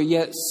while we were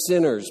yet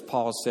sinners,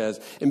 Paul says,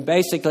 and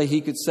basically he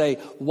could say,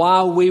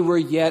 while we were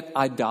yet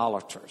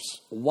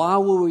idolaters,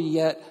 while we were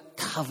yet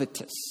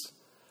covetous,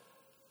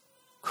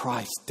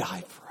 Christ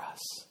died for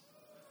us.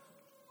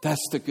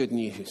 That's the good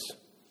news.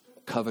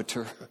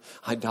 Coveter,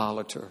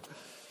 idolater.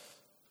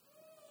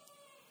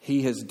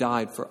 He has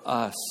died for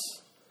us.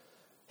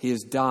 He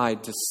has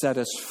died to set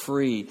us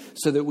free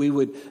so that we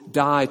would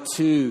die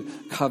to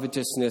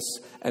covetousness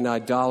and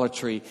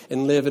idolatry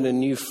and live in a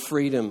new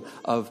freedom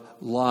of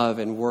love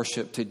and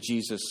worship to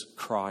Jesus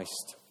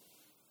Christ.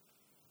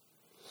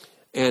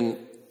 And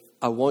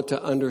I want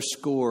to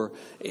underscore,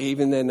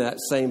 even in that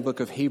same book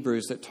of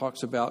Hebrews that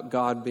talks about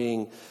God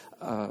being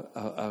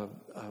a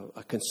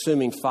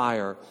consuming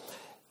fire,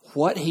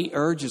 what he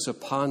urges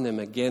upon them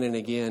again and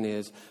again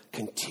is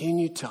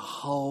continue to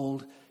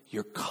hold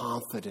your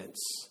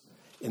confidence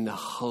in the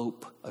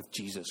hope of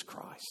Jesus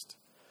Christ.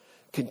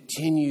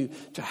 Continue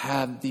to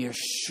have the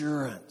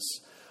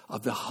assurance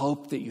of the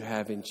hope that you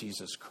have in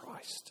Jesus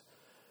Christ.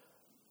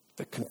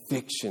 The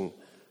conviction,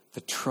 the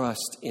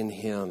trust in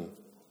him.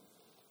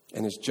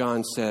 And as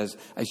John says,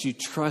 as you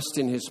trust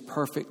in his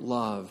perfect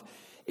love,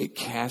 it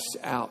casts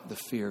out the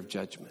fear of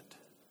judgment.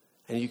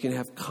 And you can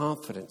have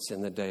confidence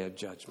in the day of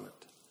judgment.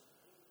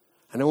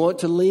 And I want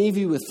to leave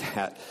you with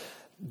that.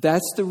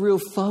 That's the real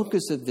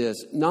focus of this,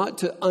 not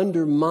to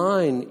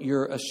undermine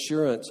your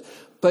assurance,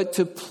 but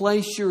to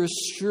place your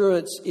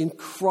assurance in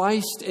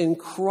Christ and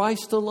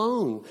Christ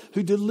alone,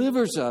 who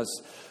delivers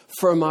us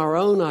from our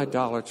own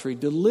idolatry,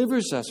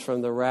 delivers us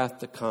from the wrath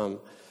to come,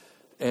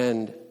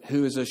 and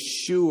who is a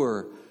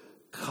sure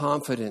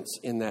confidence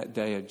in that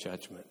day of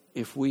judgment.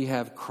 If we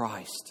have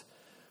Christ,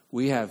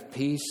 we have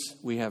peace,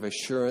 we have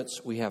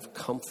assurance, we have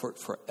comfort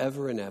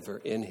forever and ever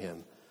in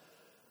him.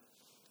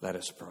 Let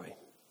us pray.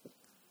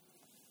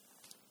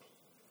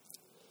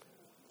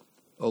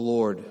 O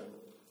Lord,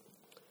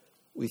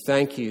 we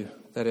thank you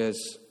that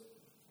as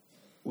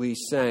we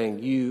sang,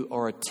 you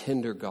are a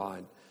tender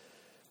God.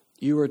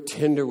 You are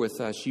tender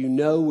with us. You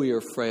know we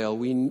are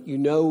frail. You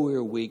know we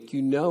are weak.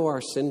 You know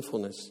our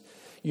sinfulness.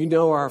 You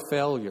know our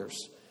failures.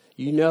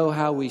 You know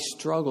how we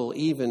struggle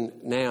even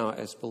now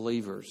as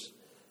believers.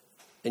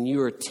 And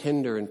you are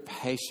tender and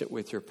patient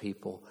with your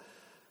people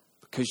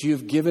because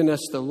you've given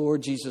us the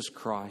Lord Jesus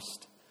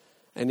Christ.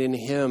 And in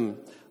him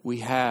we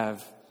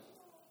have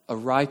a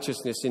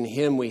righteousness. In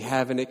him we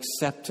have an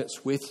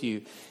acceptance with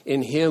you.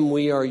 In him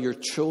we are your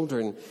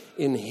children.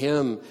 In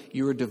him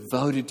you are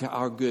devoted to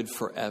our good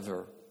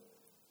forever.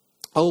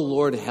 Oh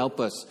Lord, help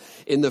us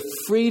in the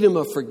freedom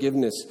of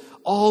forgiveness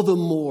all the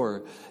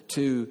more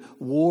to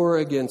war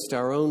against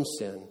our own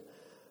sin.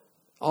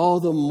 All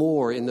the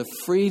more in the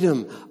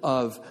freedom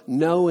of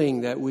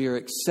knowing that we are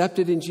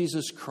accepted in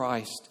Jesus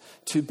Christ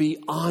to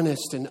be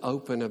honest and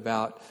open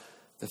about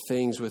the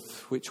things with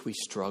which we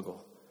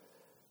struggle.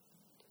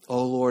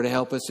 Oh Lord,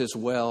 help us as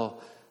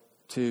well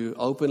to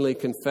openly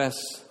confess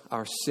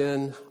our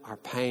sin, our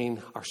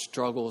pain, our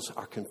struggles,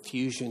 our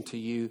confusion to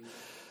you,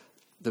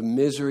 the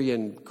misery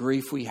and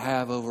grief we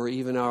have over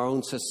even our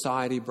own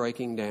society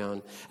breaking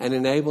down, and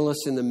enable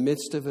us in the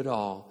midst of it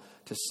all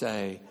to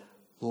say,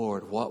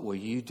 Lord, what will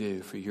you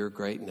do for your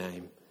great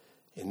name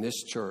in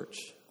this church,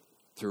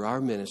 through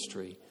our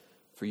ministry,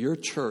 for your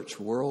church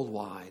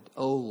worldwide?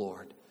 Oh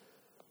Lord,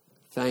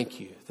 thank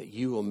you that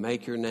you will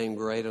make your name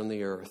great on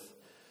the earth.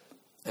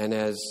 And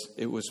as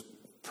it was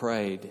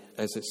prayed,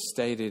 as it's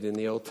stated in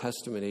the Old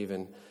Testament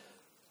even,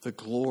 the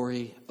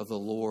glory of the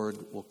Lord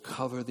will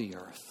cover the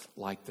earth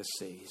like the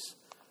seas.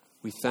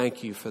 We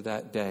thank you for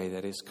that day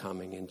that is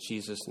coming. In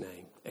Jesus'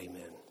 name,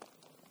 amen.